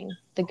everything,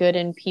 the good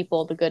in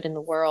people, the good in the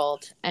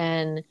world.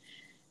 And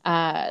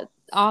uh,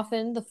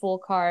 often the Fool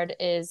card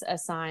is a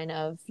sign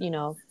of,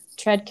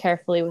 tread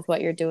carefully with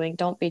what you're doing.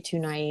 Don't be too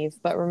naive,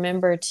 but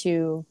remember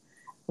to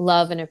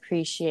love and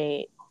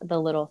appreciate the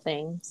little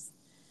things.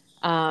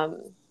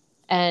 Um,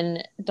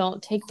 and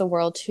don't take the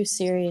world too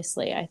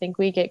seriously. I think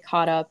we get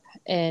caught up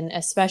in,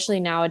 especially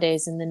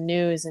nowadays, in the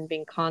news and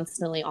being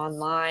constantly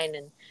online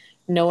and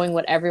knowing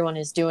what everyone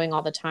is doing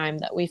all the time,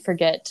 that we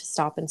forget to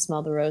stop and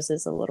smell the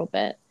roses a little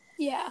bit.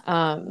 Yeah.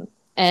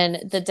 And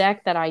the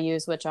deck that I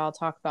use, which I'll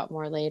talk about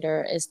more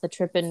later, is the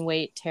Trip and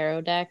Wait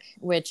Tarot deck,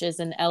 which is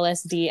an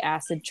LSD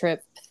acid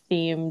trip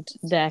themed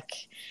deck.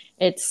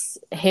 It's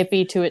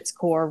hippie to its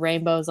core,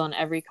 rainbows on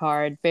every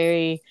card,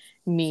 very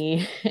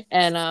me.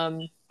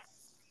 And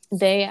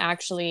they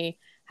actually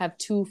have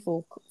two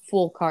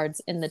full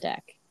cards in the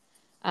deck.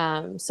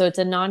 So it's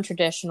a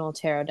non-traditional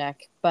tarot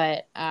deck,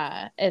 but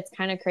it's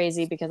kind of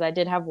crazy because I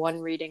did have one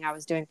reading I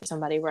was doing for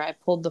somebody where I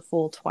pulled the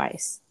Fool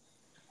twice.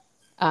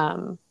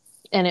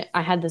 And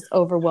I had this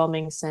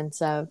overwhelming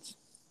sense of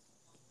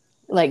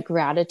like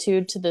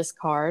gratitude to this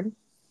card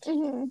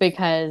Mm-hmm.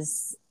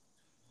 because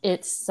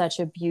it's such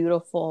a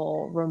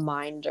beautiful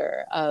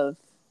reminder of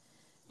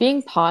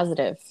being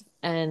positive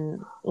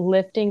and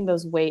lifting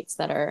those weights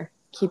that are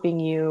keeping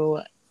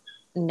you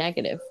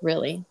negative,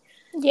 really.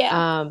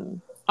 Yeah.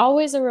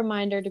 Always a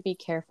reminder to be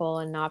careful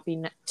and not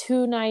be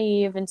too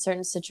naive in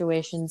certain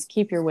situations.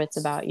 Keep your wits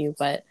about you,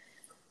 but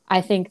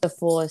I think the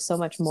Fool is so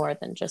much more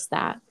than just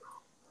that.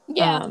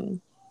 Yeah.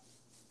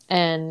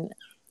 And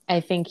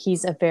I think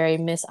he's a very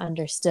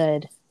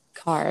misunderstood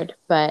card,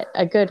 but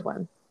a good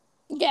one.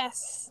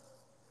 Yes.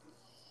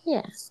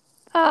 Yeah.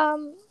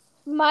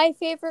 My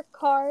favorite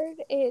card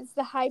is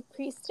the High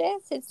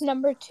Priestess. It's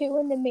number 2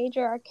 in the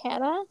Major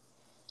Arcana.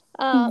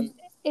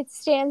 It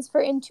stands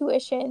for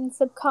intuition,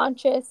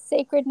 subconscious,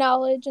 sacred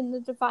knowledge, and the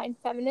divine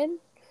feminine.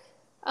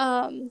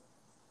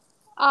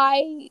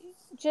 I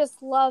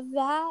just love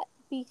that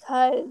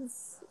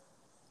because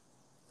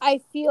I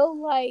feel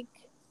like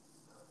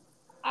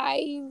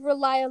I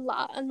rely a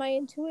lot on my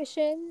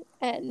intuition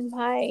and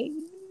my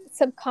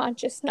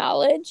subconscious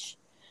knowledge.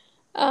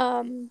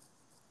 Um,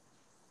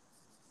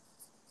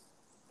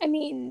 I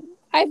mean,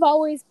 I've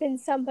always been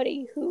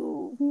somebody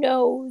who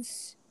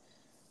knows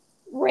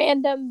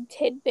random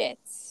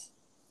tidbits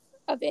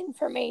of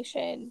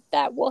information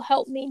that will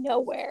help me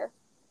nowhere.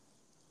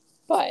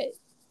 But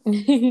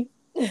I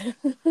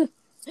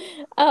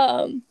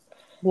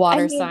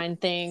Water mean, sign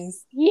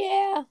things.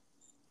 yeah.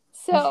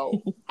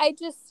 So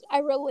I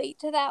relate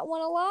to that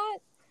one a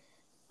lot.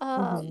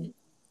 Mm-hmm.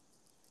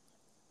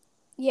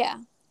 Yeah.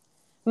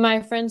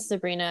 My friend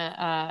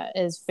Sabrina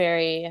is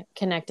very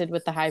connected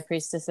with the High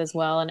Priestess as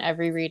well, and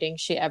every reading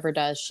she ever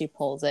does, she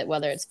pulls it,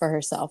 whether it's for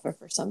herself or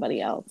for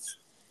somebody else.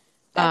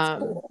 That's Um,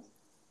 cool.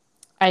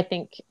 I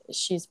think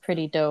she's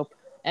pretty dope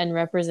and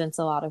represents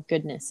a lot of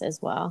goodness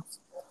as well.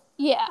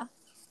 Yeah.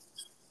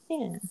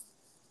 Yeah.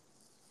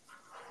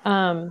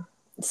 Um,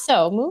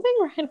 so moving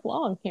right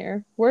along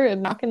here, we're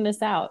knocking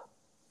this out.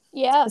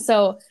 Yeah.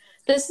 So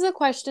this is a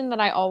question that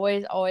I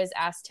always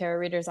ask tarot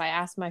readers. I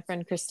asked my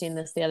friend Christine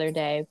this the other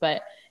day,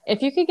 but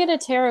if you could get a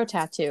tarot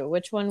tattoo,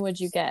 which one would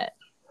you get?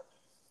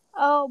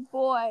 Oh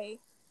boy.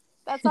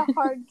 That's a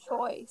hard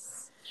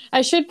choice.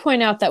 I should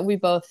point out that we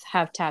both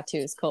have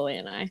tattoos, Coley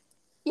and I.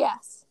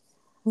 Yes.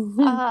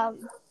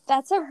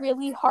 That's a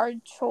really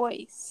hard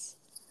choice.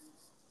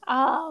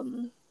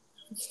 Um,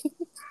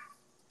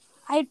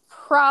 I'd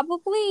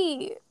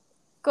probably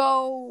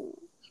go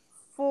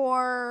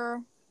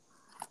for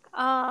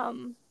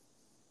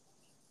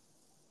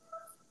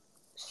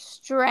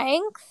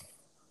strength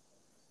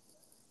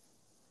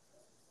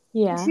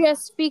Yeah.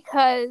 just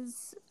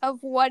because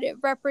of what it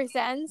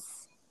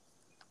represents.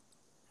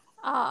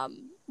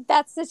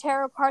 That's the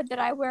tarot card that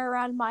I wear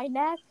around my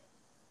neck.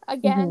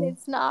 Again, Mm-hmm.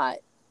 it's not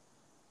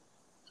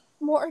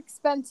more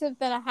expensive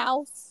than a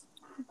house,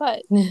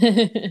 but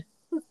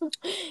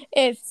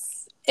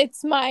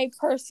it's my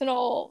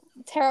personal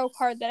tarot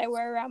card that I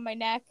wear around my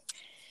neck.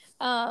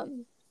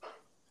 Um,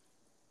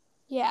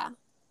 yeah.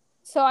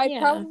 So I'd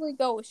Yeah. probably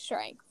go with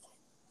strength.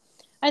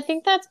 I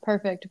think that's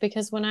perfect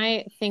because when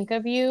I think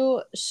of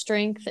you,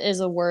 strength is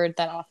a word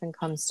that often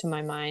comes to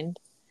my mind.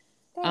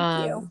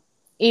 Thank you. Um,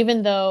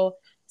 Even though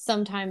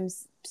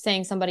sometimes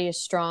saying somebody is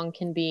strong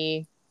can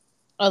be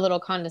a little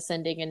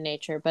condescending in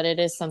nature, but it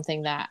is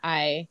something that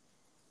I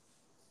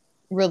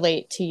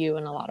relate to you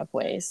in a lot of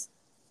ways.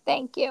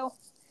 Thank you.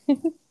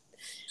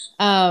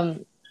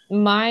 Um,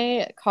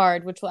 my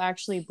card, which will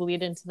actually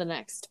bleed into the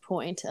next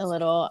point a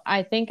little,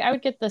 I think I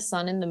would get the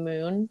sun and the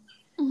moon,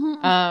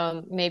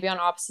 Mm-hmm. maybe on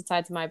opposite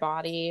sides of my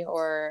body,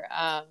 or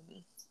I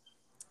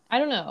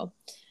don't know.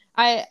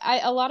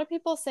 A lot of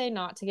people say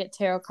not to get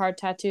tarot card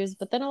tattoos,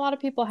 but then a lot of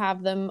people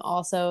have them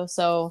also.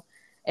 So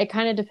it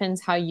kind of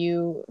depends how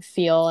you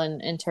feel and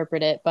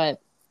interpret it.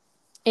 But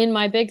in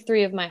my big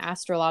three of my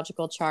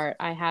astrological chart,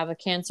 I have a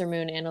Cancer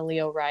moon and a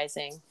Leo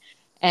rising.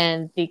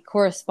 And the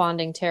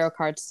corresponding tarot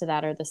cards to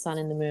that are the sun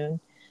and the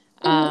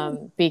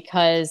moon.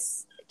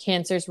 Because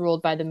Cancer's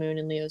ruled by the moon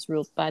and Leo's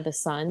ruled by the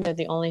sun. They're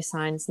the only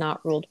signs not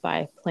ruled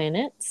by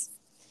planets.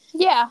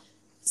 Yeah.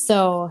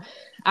 So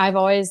I've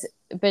always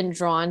been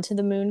drawn to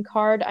the moon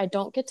card. I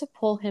don't get to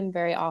pull him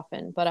very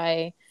often, but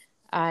I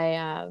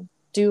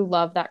do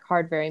love that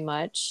card very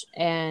much.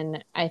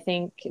 And I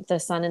think the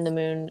sun and the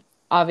moon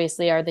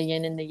obviously are the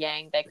yin and the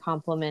yang. They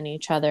complement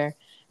each other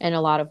in a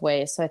lot of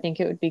ways. So I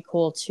think it would be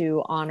cool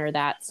to honor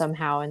that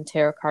somehow in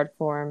tarot card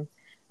form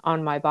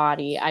on my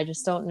body. I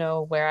just don't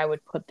know where I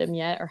would put them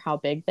yet or how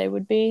big they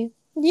would be.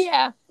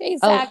 Yeah, A,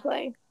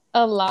 exactly.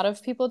 a lot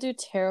of people do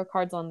tarot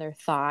cards on their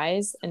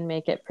thighs and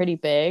make it pretty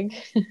big.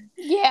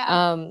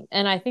 Yeah.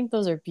 And I think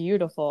those are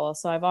beautiful.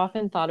 So I've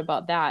often thought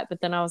about that,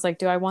 but then I was like,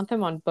 do I want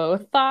them on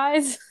both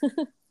thighs?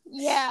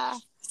 Yeah.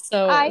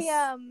 So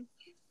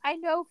I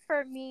know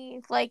for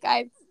me, like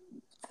I've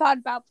thought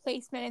about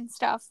placement and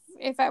stuff.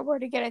 If I were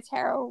to get a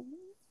tarot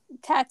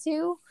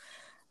tattoo,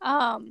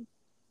 um,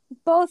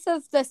 both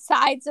of the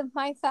sides of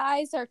my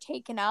thighs are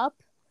taken up.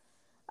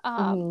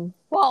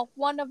 Well,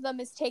 one of them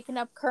is taken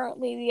up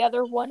currently. The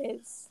other one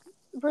is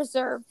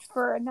reserved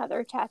for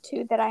another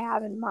tattoo that I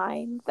have in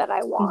mind that I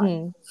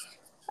want.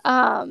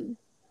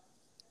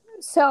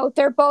 So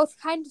they're both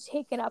kind of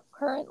taken up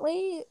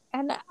currently,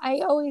 and I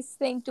always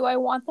think, do I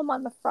want them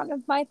on the front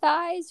of my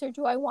thighs or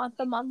do I want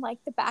them on like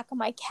the back of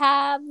my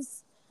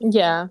calves?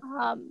 Yeah.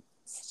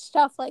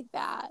 Stuff like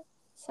that.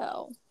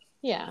 So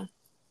Yeah.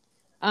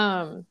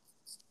 Um,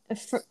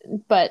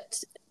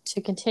 but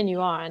to continue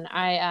on,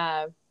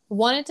 I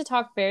wanted to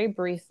talk very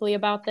briefly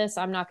about this.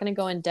 I'm not going to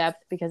go in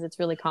depth because it's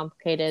really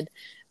complicated.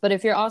 But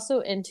if you're also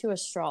into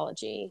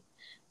astrology,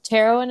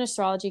 tarot and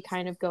astrology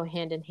kind of go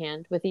hand in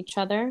hand with each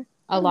other.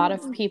 A lot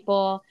of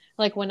people,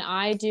 like when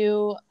I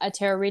do a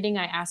tarot reading,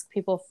 I ask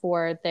people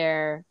for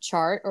their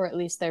chart or at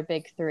least their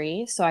big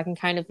three so I can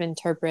kind of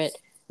interpret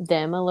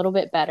them a little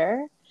bit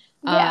better.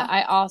 yeah.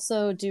 I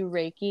also do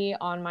Reiki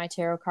on my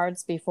tarot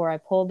cards before I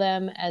pull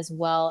them, as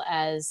well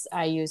as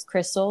I use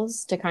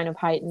crystals to kind of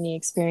heighten the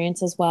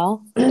experience as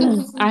well.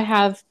 I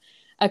have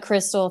a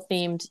crystal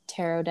themed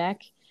tarot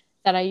deck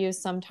that I use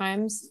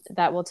sometimes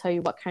that will tell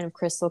you what kind of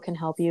crystal can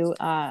help you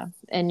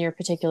in your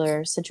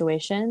particular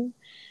situation.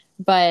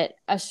 But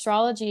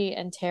astrology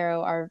and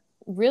tarot are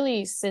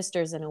really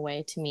sisters in a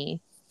way to me.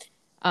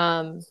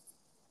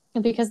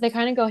 Because they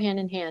kind of go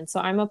hand in hand. So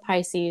I'm a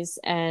Pisces,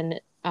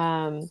 and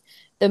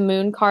the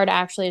moon card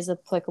actually is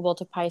applicable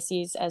to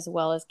Pisces as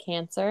well as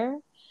Cancer.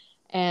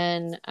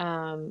 And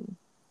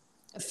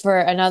for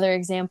another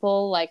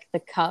example, like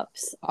the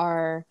cups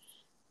are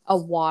a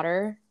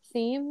water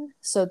theme.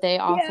 So they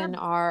often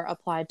are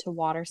applied to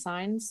water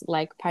signs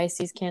like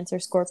Pisces, Cancer,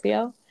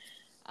 Scorpio.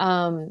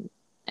 And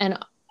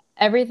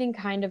everything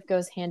kind of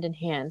goes hand in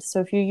hand. So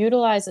if you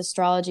utilize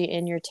astrology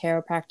in your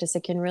tarot practice,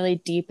 it can really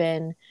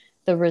deepen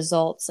the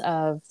results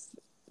of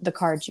the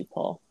cards you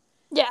pull.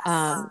 Yes.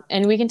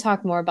 And we can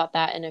talk more about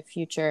that in a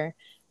future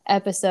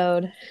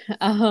episode.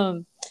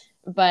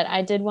 But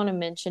I did want to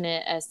mention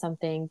it as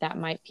something that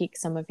might pique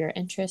some of your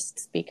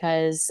interests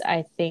because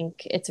I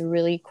think it's a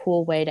really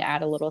cool way to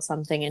add a little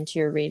something into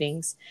your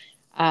readings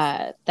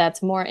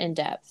that's more in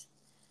depth.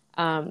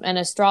 And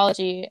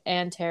astrology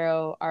and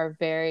tarot are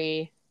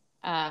very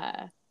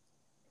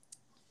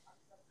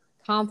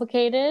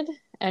complicated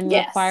and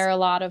require a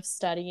lot of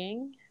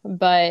studying.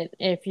 But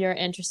if you're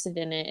interested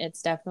in it,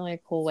 it's definitely a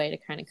cool way to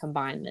kind of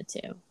combine the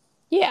two.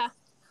 Yeah.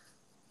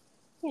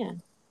 Yeah.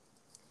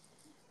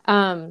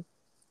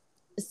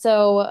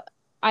 So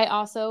I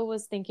also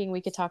was thinking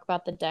we could talk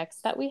about the decks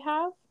that we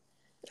have.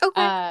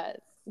 Okay.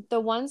 The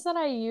ones that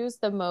I use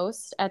the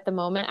most at the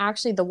moment,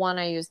 actually the one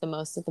I use the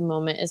most at the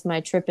moment is my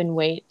Trip and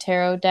Wait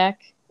tarot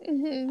deck,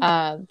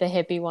 the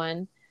hippie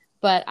one.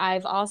 But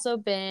I've also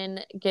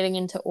been getting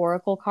into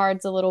oracle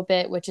cards a little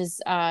bit, which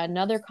is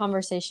another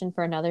conversation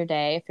for another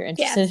day if you're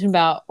interested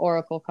about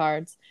oracle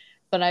cards.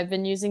 But I've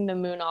been using the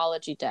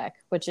Moonology deck,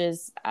 which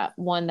is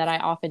one that I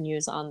often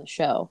use on the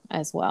show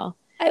as well.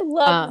 I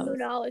love the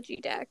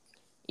Moonology deck.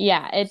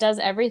 Yeah, it does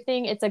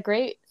everything. It's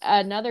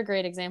another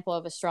great example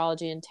of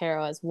astrology and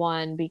tarot as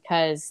one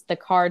because the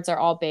cards are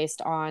all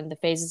based on the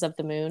phases of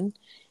the moon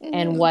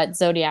and what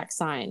zodiac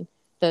sign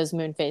those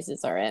moon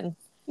phases are in.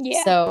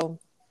 Yeah. So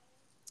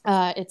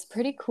it's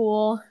pretty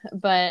cool,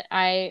 but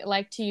I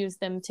like to use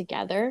them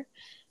together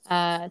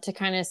to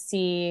kind of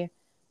see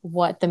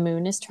what the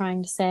moon is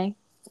trying to say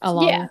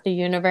along with the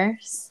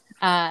universe.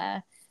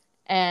 And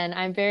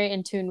I'm very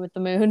in tune with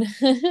the moon.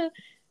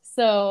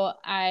 So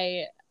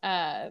I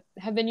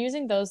have been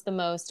using those the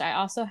most. I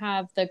also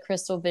have the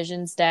Crystal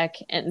Visions deck,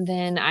 and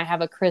then I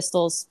have a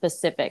crystal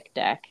specific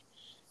deck.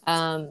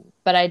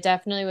 But I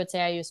definitely would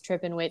say I use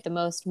Trip and Wait the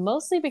most,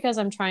 mostly because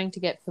I'm trying to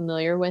get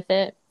familiar with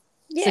it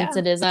since Yeah.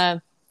 it is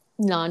a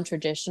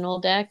non-traditional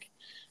deck.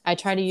 I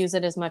try to use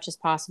it as much as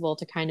possible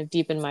to kind of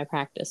deepen my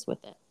practice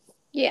with it.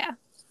 Yeah.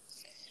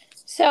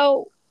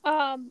 So,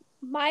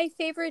 my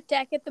favorite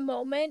deck at the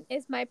moment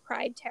is my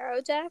Pride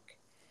Tarot deck.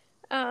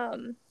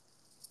 Um,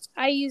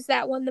 I use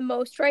that one the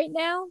most right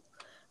now.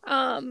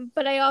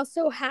 But I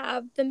also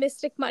have the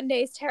Mystic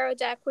Mondays Tarot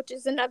deck, which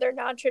is another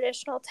non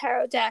traditional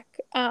tarot deck.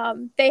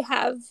 They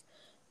have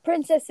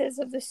Princesses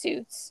of the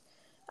Suits,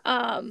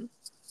 um,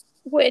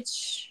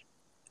 which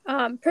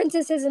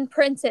Princesses and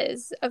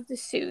Princes of the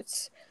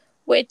Suits,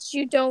 which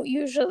you don't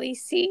usually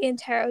see in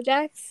tarot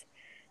decks.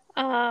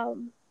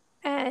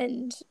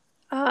 And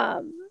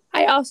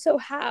I also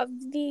have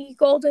the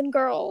Golden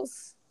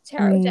Girls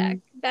tarot deck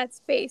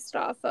that's based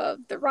off of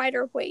the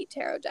Rider Waite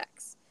tarot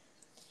decks.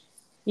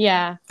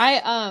 Yeah,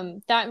 I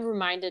that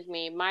reminded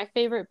me, my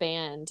favorite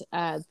band,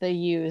 The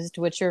Used,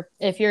 which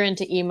if you're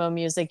into emo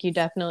music, you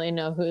definitely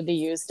know who The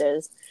Used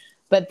is.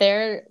 But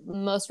their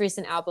most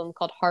recent album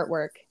called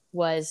Heartwork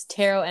was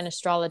tarot and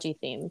astrology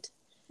themed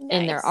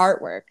in their Nice.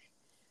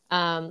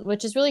 artwork,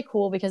 which is really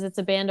cool because it's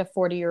a band of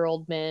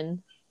 40-year-old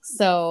men.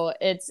 So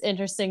it's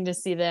interesting to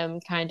see them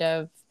kind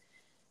of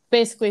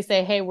basically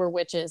say, "Hey, we're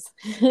witches."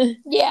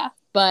 Yeah.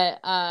 But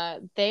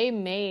they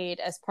made,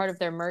 as part of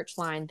their merch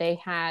line, they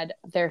had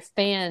their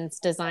fans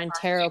design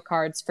tarot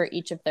cards for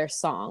each of their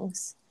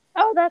songs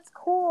Oh, that's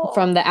cool.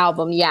 from the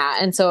album. Yeah.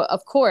 And so,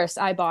 of course,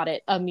 I bought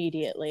it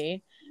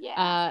immediately.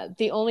 Yeah.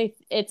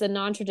 It's a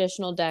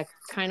non-traditional deck,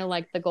 kind of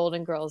like the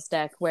Golden Girls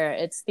deck, where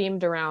it's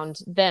themed around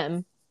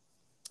them,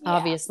 Yeah.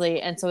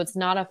 obviously. And so it's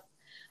not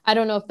I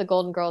don't know if the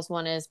Golden Girls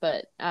one is,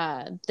 but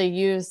the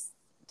Used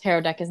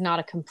tarot deck is not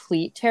a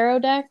complete tarot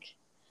deck.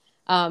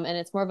 And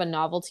it's more of a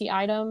novelty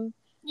item.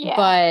 Yeah.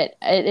 But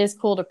it is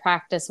cool to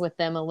practice with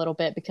them a little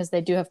bit because they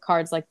do have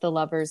cards like the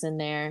Lovers in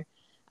there.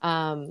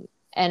 And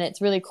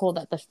it's really cool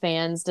that the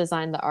fans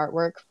designed the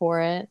artwork for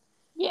it.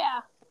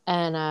 Yeah.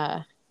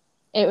 And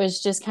it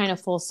was just kind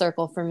of full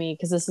circle for me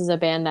because this is a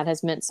band that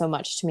has meant so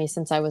much to me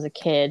since I was a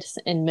kid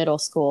in middle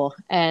school.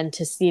 And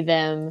to see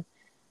them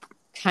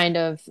kind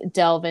of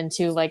delve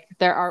into, like,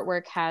 their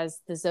artwork has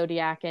the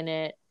zodiac in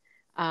it.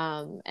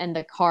 And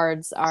the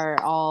cards are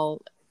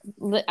all,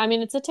 I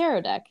mean, it's a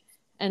tarot deck.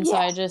 And so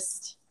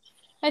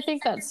I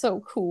think that's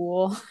so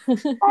cool.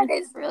 That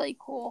is really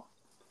cool.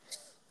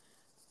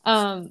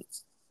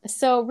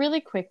 So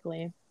really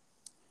quickly,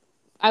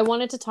 I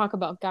wanted to talk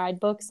about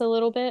guidebooks a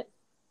little bit.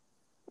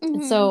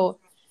 Mm-hmm. So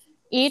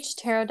each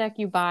tarot deck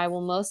you buy will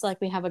most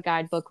likely have a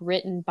guidebook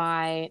written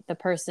by the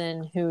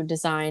person who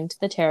designed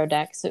the tarot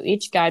deck. So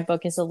each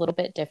guidebook is a little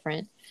bit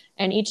different,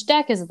 and each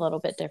deck is a little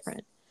bit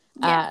different.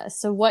 Yeah.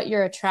 So what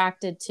you're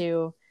attracted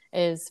to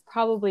is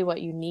probably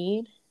what you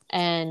need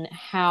and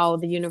how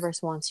the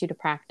universe wants you to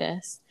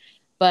practice.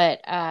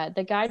 But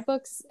the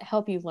guidebooks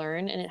help you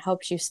learn and it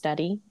helps you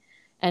study.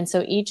 And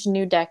so each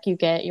new deck you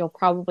get, you'll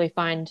probably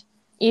find,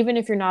 even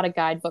if you're not a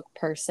guidebook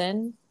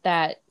person,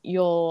 that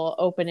you'll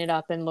open it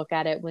up and look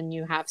at it when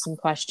you have some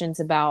questions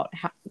about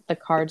the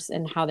cards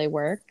and how they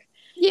work.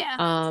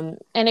 Yeah.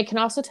 And it can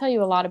also tell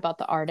you a lot about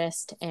the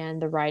artist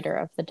and the writer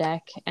of the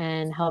deck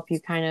and help you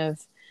kind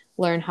of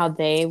learn how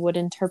they would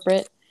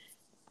interpret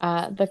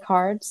the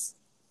cards.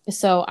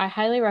 So I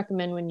highly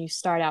recommend, when you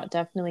start out,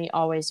 definitely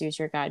always use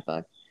your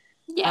guidebook.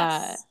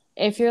 Yes.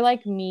 If you're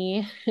like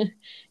me,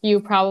 you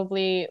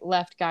probably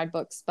left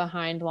guidebooks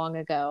behind long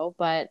ago.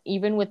 But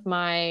even with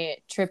my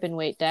Trip and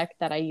Wait deck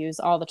that I use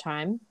all the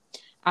time,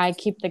 I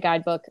keep the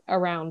guidebook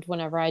around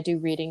whenever I do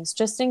readings,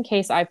 just in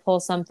case I pull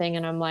something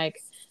and I'm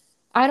like,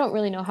 I don't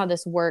really know how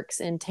this works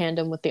in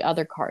tandem with the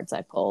other cards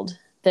I pulled.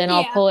 Then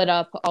I'll pull it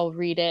up, I'll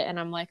read it, and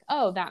I'm like,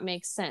 oh, that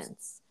makes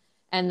sense.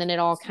 And then it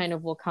all kind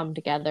of will come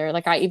together.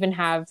 Like, I even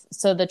have,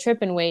 so the Trip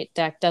and Wait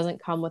deck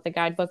doesn't come with a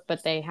guidebook,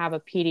 but they have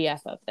a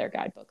PDF of their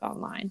guidebook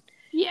online.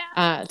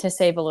 Yeah. To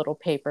save a little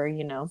paper,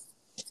 you know.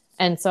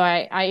 And so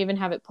I even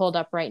have it pulled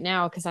up right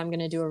now because I'm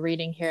going to do a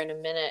reading here in a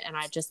minute. And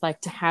I just like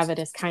to have it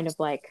as kind of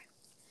like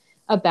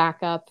a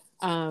backup,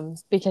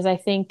 because I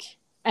think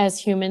as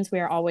humans, we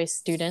are always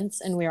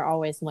students and we are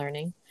always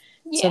learning.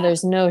 Yeah. So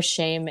there's no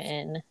shame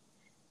in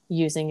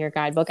using your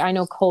guidebook. I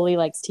know Coley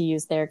likes to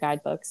use their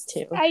guidebooks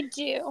too. I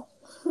do.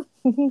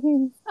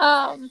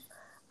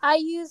 I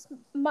use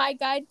my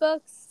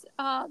guidebooks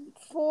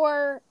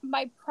for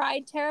my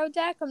Pride Tarot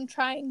deck. I'm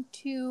trying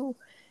to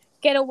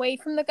get away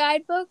from the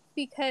guidebook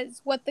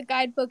because what the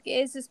guidebook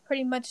is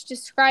pretty much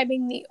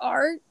describing the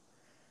art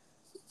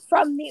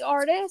from the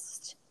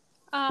artist.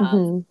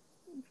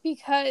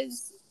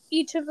 Because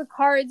each of the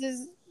cards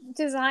is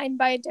designed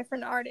by a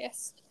different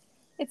artist.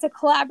 It's a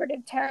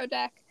collaborative tarot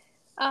deck.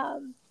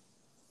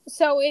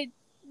 So it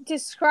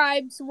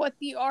describes what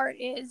the art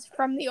is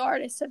from the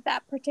artist of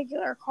that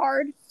particular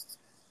card.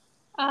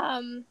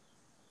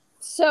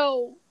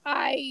 So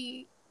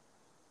I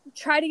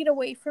try to get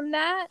away from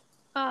that.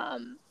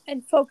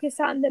 and focus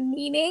on the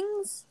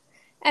meanings.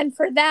 And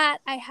for that,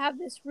 I have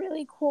this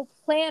really cool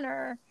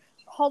planner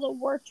called a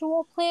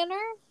Virtual Planner.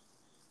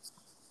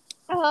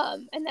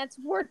 And that's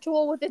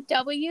virtual with a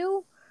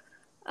W.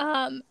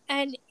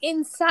 And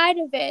inside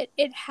of it,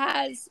 it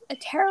has a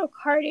tarot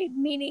carded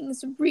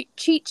meanings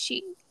cheat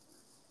sheet.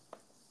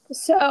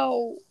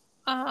 So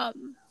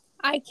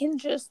I can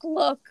just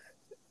look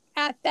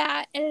at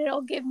that and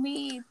it'll give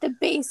me the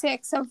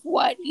basics of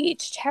what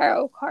each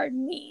tarot card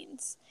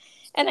means.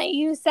 And I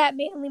use that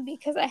mainly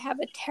because I have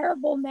a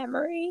terrible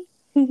memory.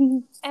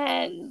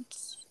 And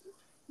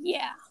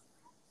yeah.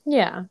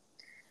 Yeah.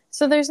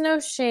 So there's no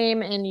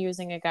shame in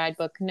using a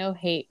guidebook, no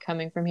hate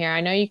coming from here.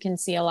 I know you can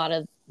see a lot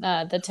of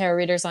the tarot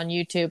readers on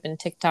YouTube and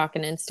TikTok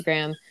and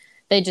Instagram.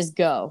 They just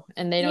go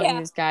and they don't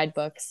use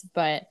guidebooks.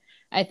 But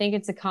I think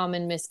it's a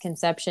common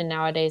misconception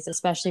nowadays,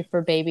 especially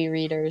for baby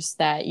readers,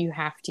 that you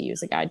have to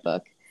use a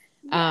guidebook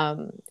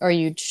or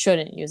you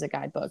shouldn't use a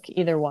guidebook,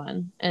 either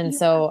one. And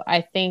so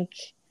I think,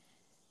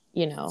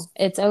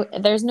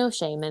 there's no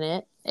shame in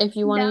it. If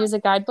you want to use a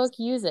guidebook,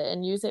 use it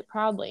and use it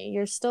proudly.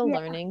 You're still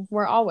learning.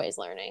 We're always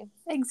learning.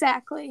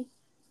 Exactly.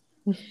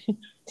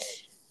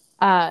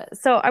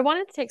 So I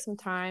wanted to take some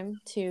time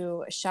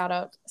to shout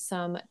out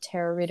some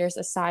tarot readers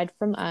aside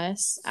from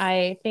us.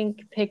 I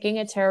think picking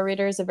a tarot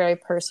reader is a very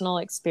personal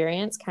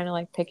experience, kind of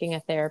like picking a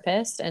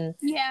therapist, and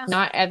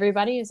not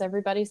everybody is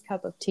everybody's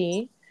cup of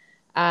tea.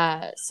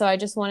 So I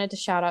just wanted to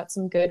shout out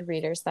some good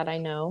readers that I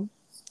know.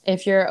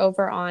 If you're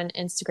over on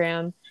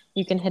Instagram,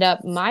 you can hit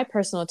up my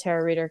personal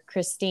tarot reader,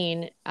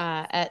 Christine,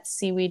 at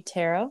Seaweed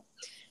Tarot.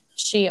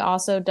 She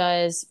also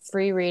does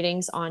free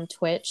readings on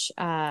Twitch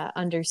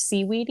under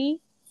Seaweedy.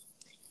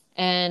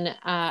 And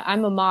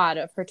I'm a mod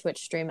of her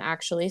Twitch stream,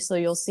 actually. So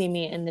you'll see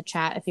me in the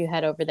chat if you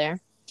head over there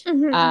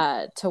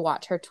to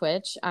watch her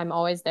Twitch. I'm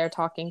always there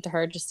talking to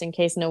her just in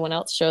case no one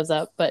else shows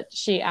up. But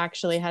she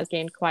actually has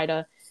gained quite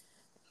a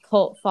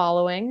cult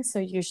following. So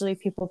usually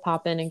people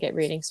pop in and get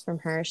readings from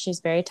her.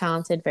 She's very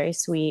talented, very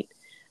sweet.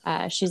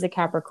 She's a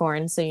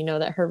Capricorn. So you know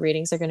that her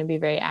readings are going to be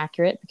very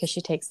accurate because she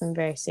takes them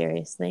very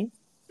seriously.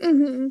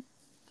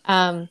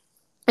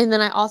 And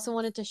then I also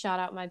wanted to shout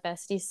out my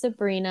bestie,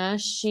 Sabrina.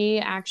 She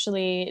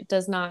actually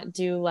does not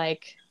do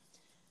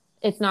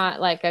it's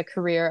not like a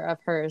career of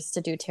hers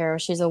to do tarot.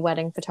 She's a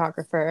wedding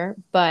photographer,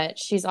 but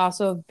she's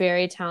also a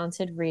very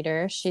talented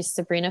reader. She's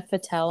Sabrina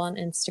Fattel on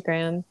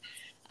Instagram.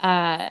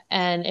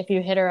 And if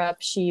you hit her up,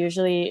 she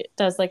usually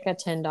does like a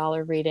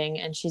 $10 reading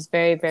and she's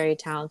very, very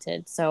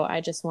talented. So I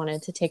just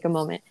wanted to take a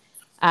moment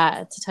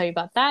to tell you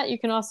about that. You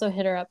can also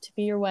hit her up to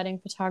be your wedding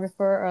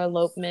photographer or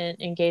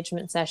elopement,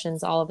 engagement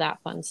sessions, all of that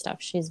fun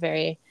stuff. She's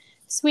very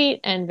sweet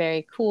and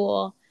very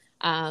cool,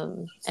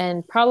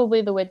 and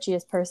probably the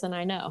witchiest person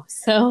I know.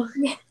 So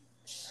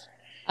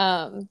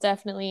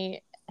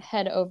definitely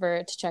head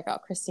over to check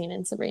out Christine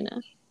and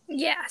Sabrina.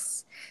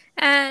 Yes.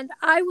 And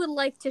I would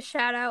like to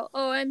shout out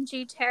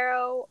OMG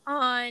Tarot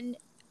on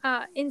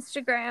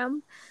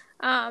Instagram.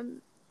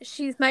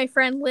 She's my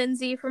friend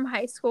Lindsay from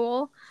high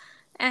school.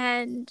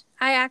 And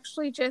I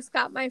actually just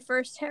got my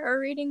first tarot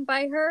reading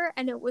by her,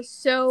 and it was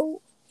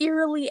so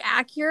eerily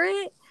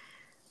accurate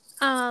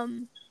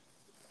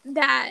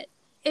that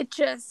it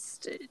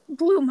just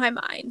blew my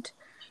mind.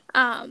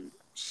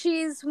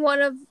 She's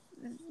one of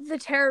the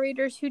tarot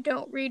readers who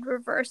don't read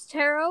reverse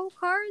tarot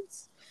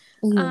cards.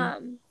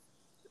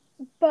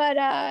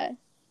 But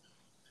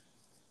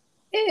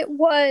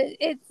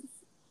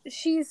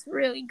she's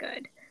really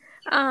good.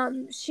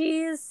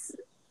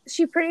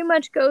 She pretty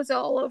much goes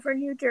all over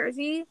New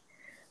Jersey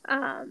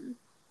to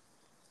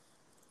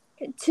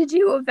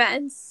do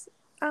events.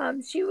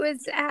 She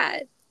was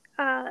at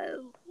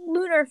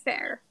Lunar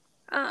Fair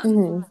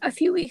a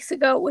few weeks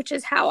ago, which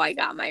is how I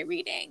got my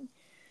reading.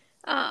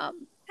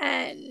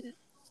 And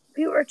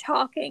we were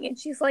talking, and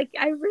she's like,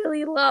 I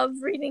really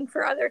love reading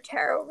for other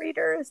tarot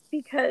readers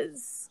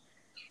because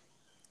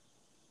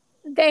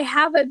they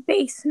have a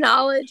base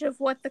knowledge of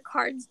what the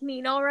cards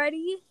mean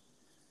already.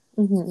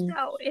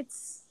 So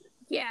it's,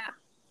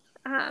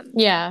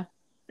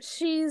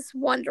 she's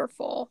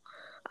wonderful.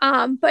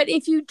 But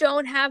if you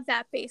don't have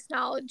that base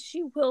knowledge,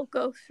 she will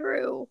go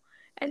through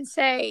and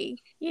say,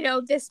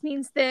 this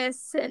means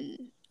this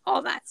and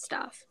all that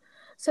stuff.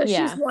 So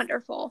she's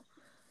wonderful.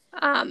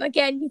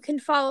 Again, you can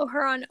follow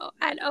her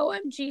at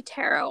OMG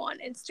Tarot on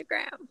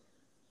Instagram.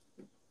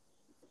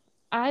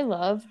 I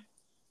love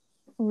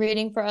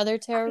reading for other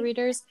tarot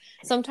readers.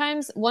 One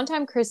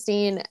time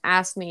Christine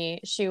asked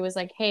me, she was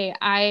like,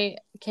 hey,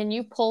 can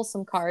you pull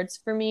some cards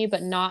for me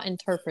but not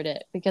interpret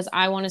it, because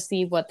I want to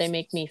see what they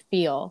make me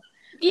feel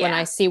when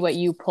I see what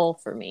you pull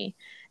for me.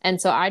 And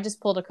so I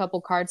just pulled a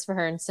couple cards for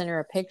her and sent her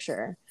a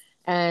picture,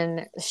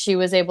 and she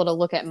was able to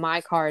look at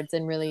my cards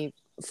and really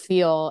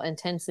feel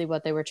intensely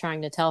what they were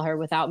trying to tell her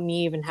without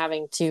me even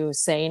having to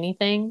say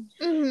anything.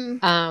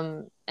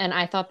 And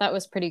I thought that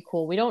was pretty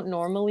cool. We don't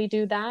normally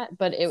do that,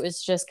 but it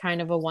was just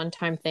kind of a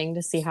one-time thing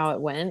to see how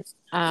it went.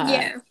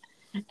 And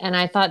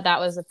I thought that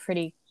was a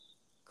pretty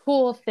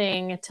cool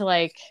thing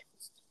to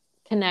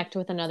connect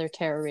with another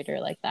tarot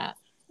reader like that.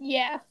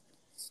 Yeah.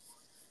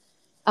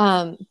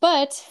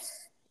 But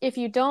if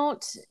you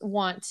don't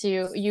want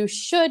to, you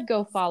should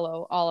go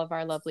follow all of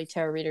our lovely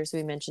tarot readers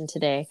we mentioned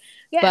today.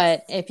 Yes.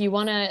 But if you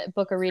want to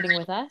book a reading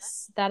with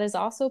us, that is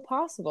also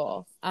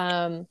possible.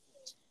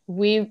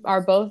 We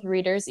are both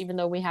readers, even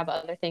though we have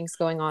other things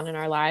going on in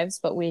our lives,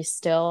 but we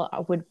still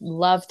would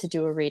love to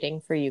do a reading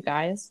for you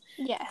guys.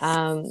 Yes.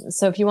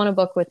 So if you want to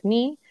book with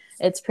me,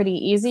 it's pretty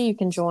easy. You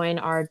can join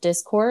our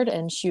Discord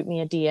and shoot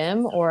me a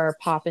DM or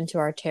pop into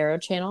our tarot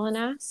channel and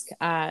ask.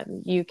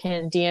 You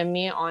can DM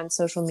me on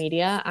social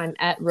media. I'm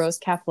at Rose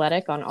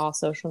Cathletic on all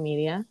social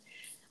media.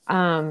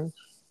 Um,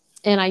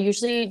 and I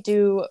usually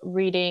do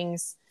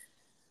readings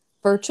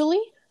virtually.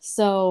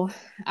 So,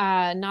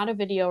 not a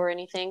video or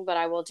anything, but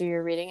I will do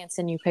your reading and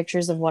send you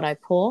pictures of what I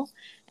pull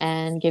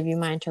and give you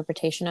my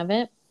interpretation of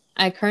it.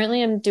 I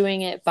currently am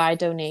doing it by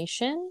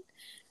donation.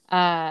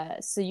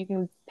 So you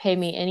can pay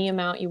me any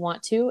amount you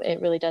want to. It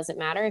really doesn't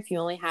matter. If you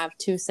only have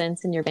 2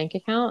 cents in your bank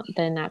account,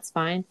 then that's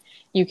fine.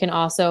 You can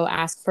also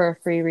ask for a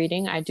free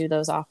reading. I do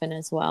those often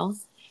as well.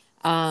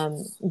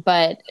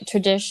 But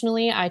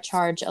traditionally, I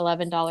charge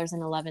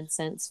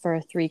 $11.11 for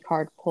a 3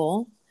 card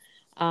pull.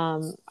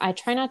 I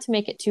try not to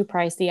make it too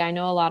pricey. I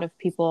know a lot of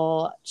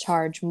people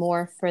charge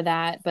more for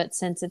that, but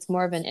since it's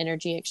more of an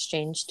energy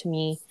exchange to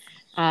me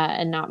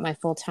and not my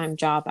full time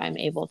job, I'm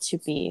able to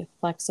be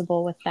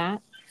flexible with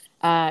that.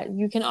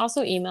 You can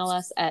also email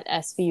us at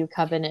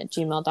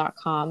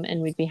svucoven@gmail.com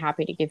and we'd be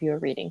happy to give you a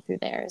reading through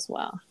there as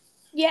well.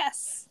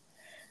 Yes.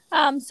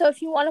 So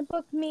if you want to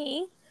book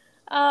me,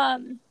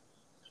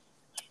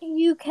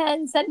 you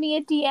can send me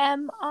a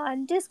DM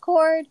on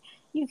Discord.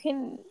 You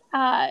can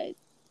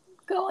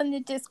go on the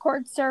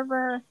Discord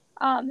server,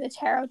 the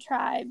Tarot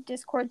Tribe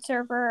Discord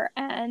server,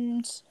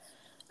 and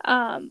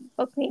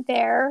book me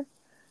there.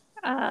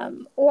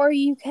 Or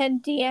you can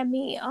DM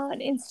me on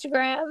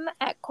Instagram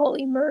at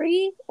Coley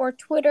Murray or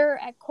Twitter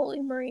at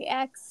Coley Murray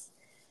X.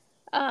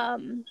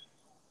 And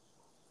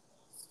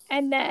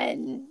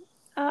then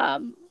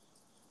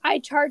I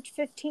charge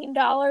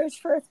 $15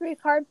 for a 3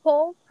 card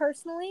pull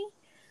personally.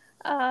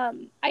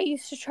 I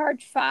used to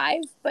charge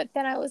 $5, but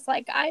then I was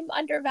like, I'm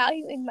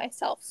undervaluing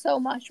myself so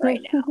much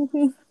right now.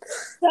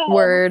 So,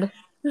 Word.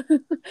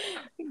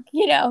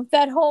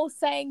 that whole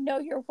saying, know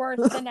your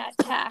worth, the net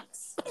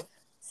tax.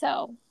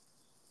 So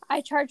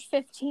I charge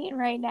 15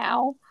 right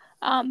now.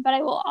 But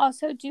I will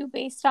also do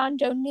based on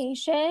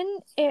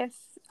donation if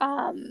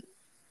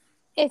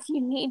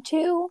you need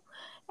to.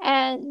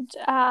 And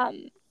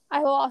I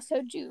will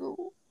also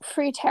do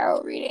free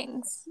tarot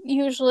readings.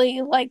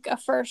 Usually, like a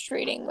first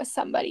reading with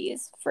somebody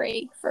is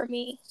free for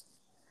me.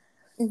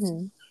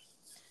 Mm-hmm.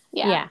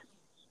 Yeah. Yeah.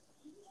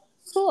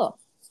 Cool.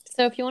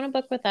 So if you want to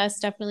book with us,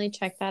 definitely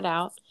check that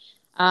out.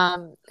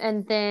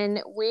 And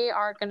then we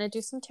are going to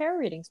do some tarot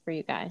readings for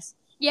you guys.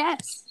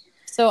 Yes.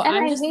 So And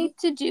I hate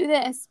to do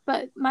this,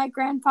 but my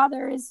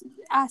grandfather is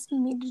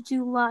asking me to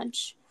do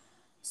lunch.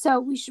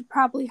 So we should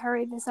probably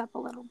hurry this up a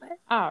little bit.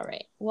 All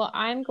right. Well,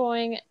 I'm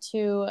going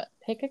to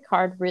pick a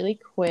card really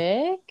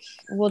quick.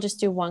 We'll just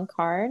do 1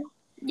 card.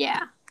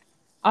 Yeah.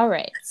 All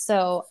right.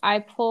 So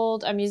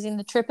I'm using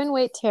the Trip and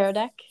Wait Tarot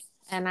deck,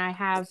 and I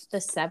have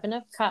the 7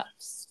 of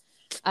Cups.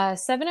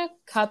 7 of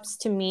Cups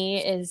to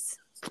me is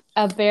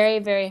a very,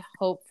 very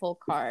hopeful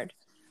card,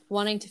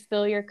 wanting to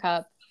fill your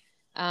cup.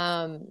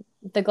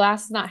 The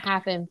glass is not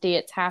half empty,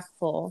 it's half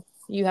full.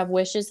 You have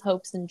wishes,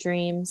 hopes, and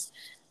dreams.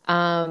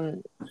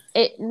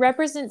 It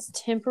represents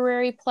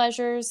temporary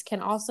pleasures,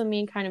 can also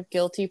mean kind of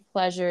guilty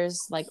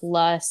pleasures like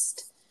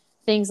lust,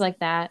 things like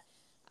that.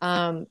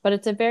 But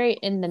it's a very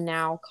in the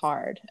now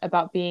card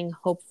about being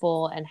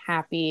hopeful and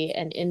happy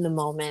and in the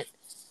moment.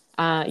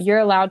 You're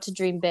allowed to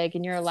dream big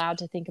and you're allowed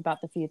to think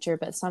about the future,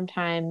 but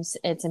sometimes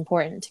it's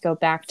important to go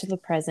back to the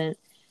present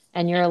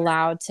and you're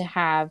allowed to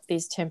have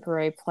these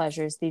temporary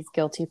pleasures, these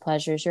guilty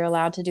pleasures. You're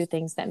allowed to do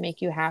things that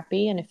make you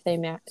happy. And if they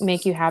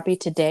make you happy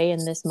today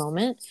in this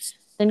moment,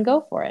 then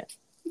go for it.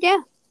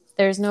 Yeah.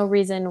 There's no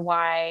reason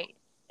why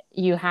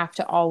you have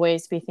to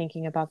always be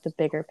thinking about the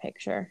bigger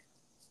picture.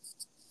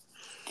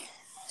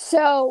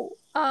 So,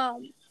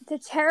 the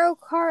tarot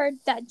card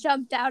that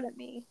jumped out at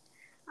me,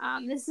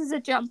 this is a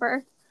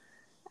jumper,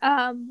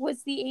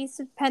 was the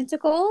Ace of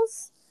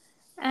Pentacles.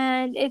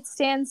 And it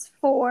stands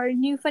for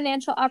new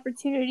financial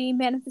opportunity,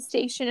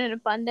 manifestation, and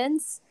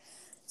abundance.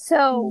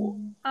 So,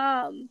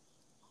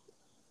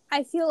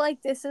 I feel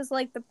like this is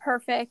like the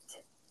perfect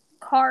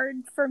card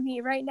for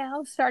me right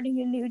now,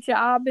 starting a new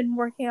job and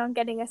working on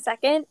getting a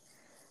second.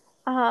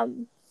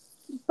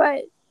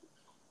 But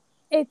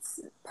it's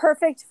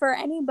perfect for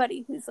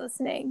anybody who's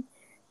listening.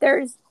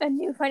 There's a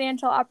new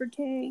financial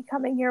opportunity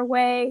coming your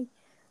way,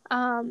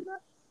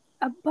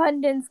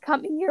 abundance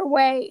coming your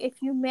way.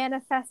 If you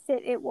manifest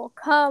it, it will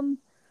come.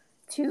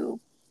 To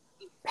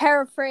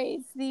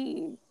paraphrase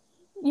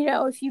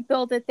if you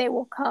build it, they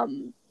will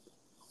come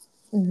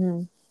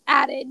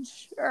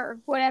adage or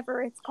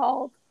whatever it's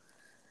called.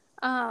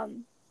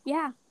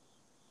 Yeah.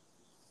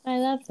 I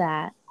love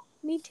that.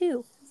 Me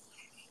too.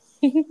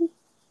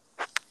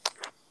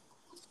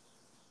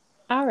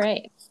 All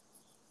right.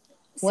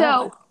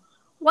 So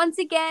once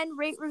again,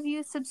 rate,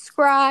 review,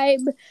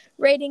 subscribe.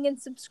 Rating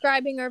and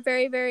subscribing are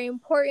very, very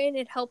important.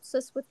 It helps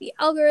us with the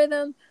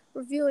algorithm.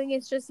 Reviewing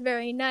is just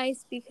very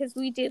nice because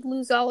we did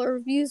lose all our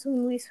reviews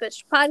when we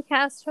switched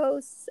podcast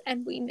hosts,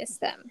 and we miss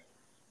them.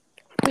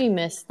 We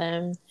miss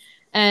them.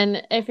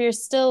 And if you're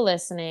still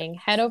listening,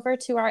 head over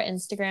to our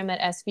Instagram at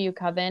SVU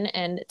Coven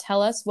and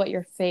tell us what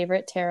your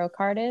favorite tarot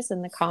card is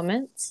in the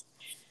comments.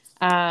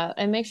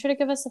 And make sure to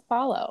give us a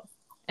follow.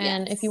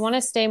 And if you want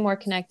to stay more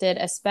connected,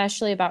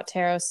 especially about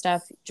tarot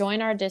stuff,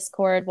 join our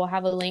Discord. We'll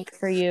have a link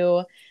for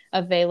you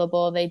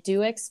available. They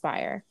do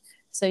expire.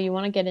 So you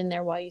want to get in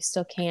there while you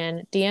still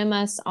can. DM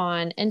us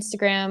on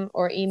Instagram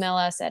or email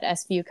us at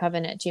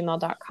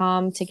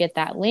svucoven@gmail.com to get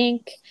that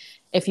link.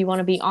 If you want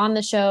to be on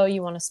the show,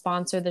 you want to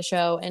sponsor the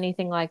show,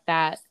 anything like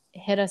that,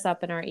 hit us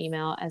up in our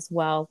email as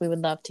well. We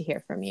would love to hear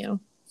from you.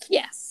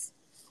 Yes.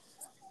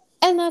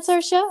 And that's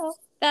our show.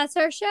 That's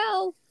our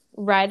show.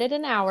 Right at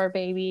an hour,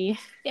 baby.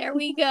 There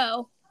we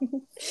go.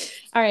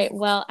 All right.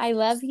 Well, I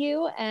love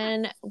you,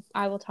 and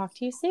I will talk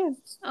to you soon.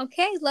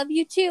 Okay. Love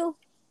you too.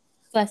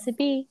 Blessed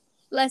be.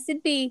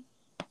 Blessed be.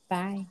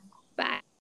 Bye. Bye.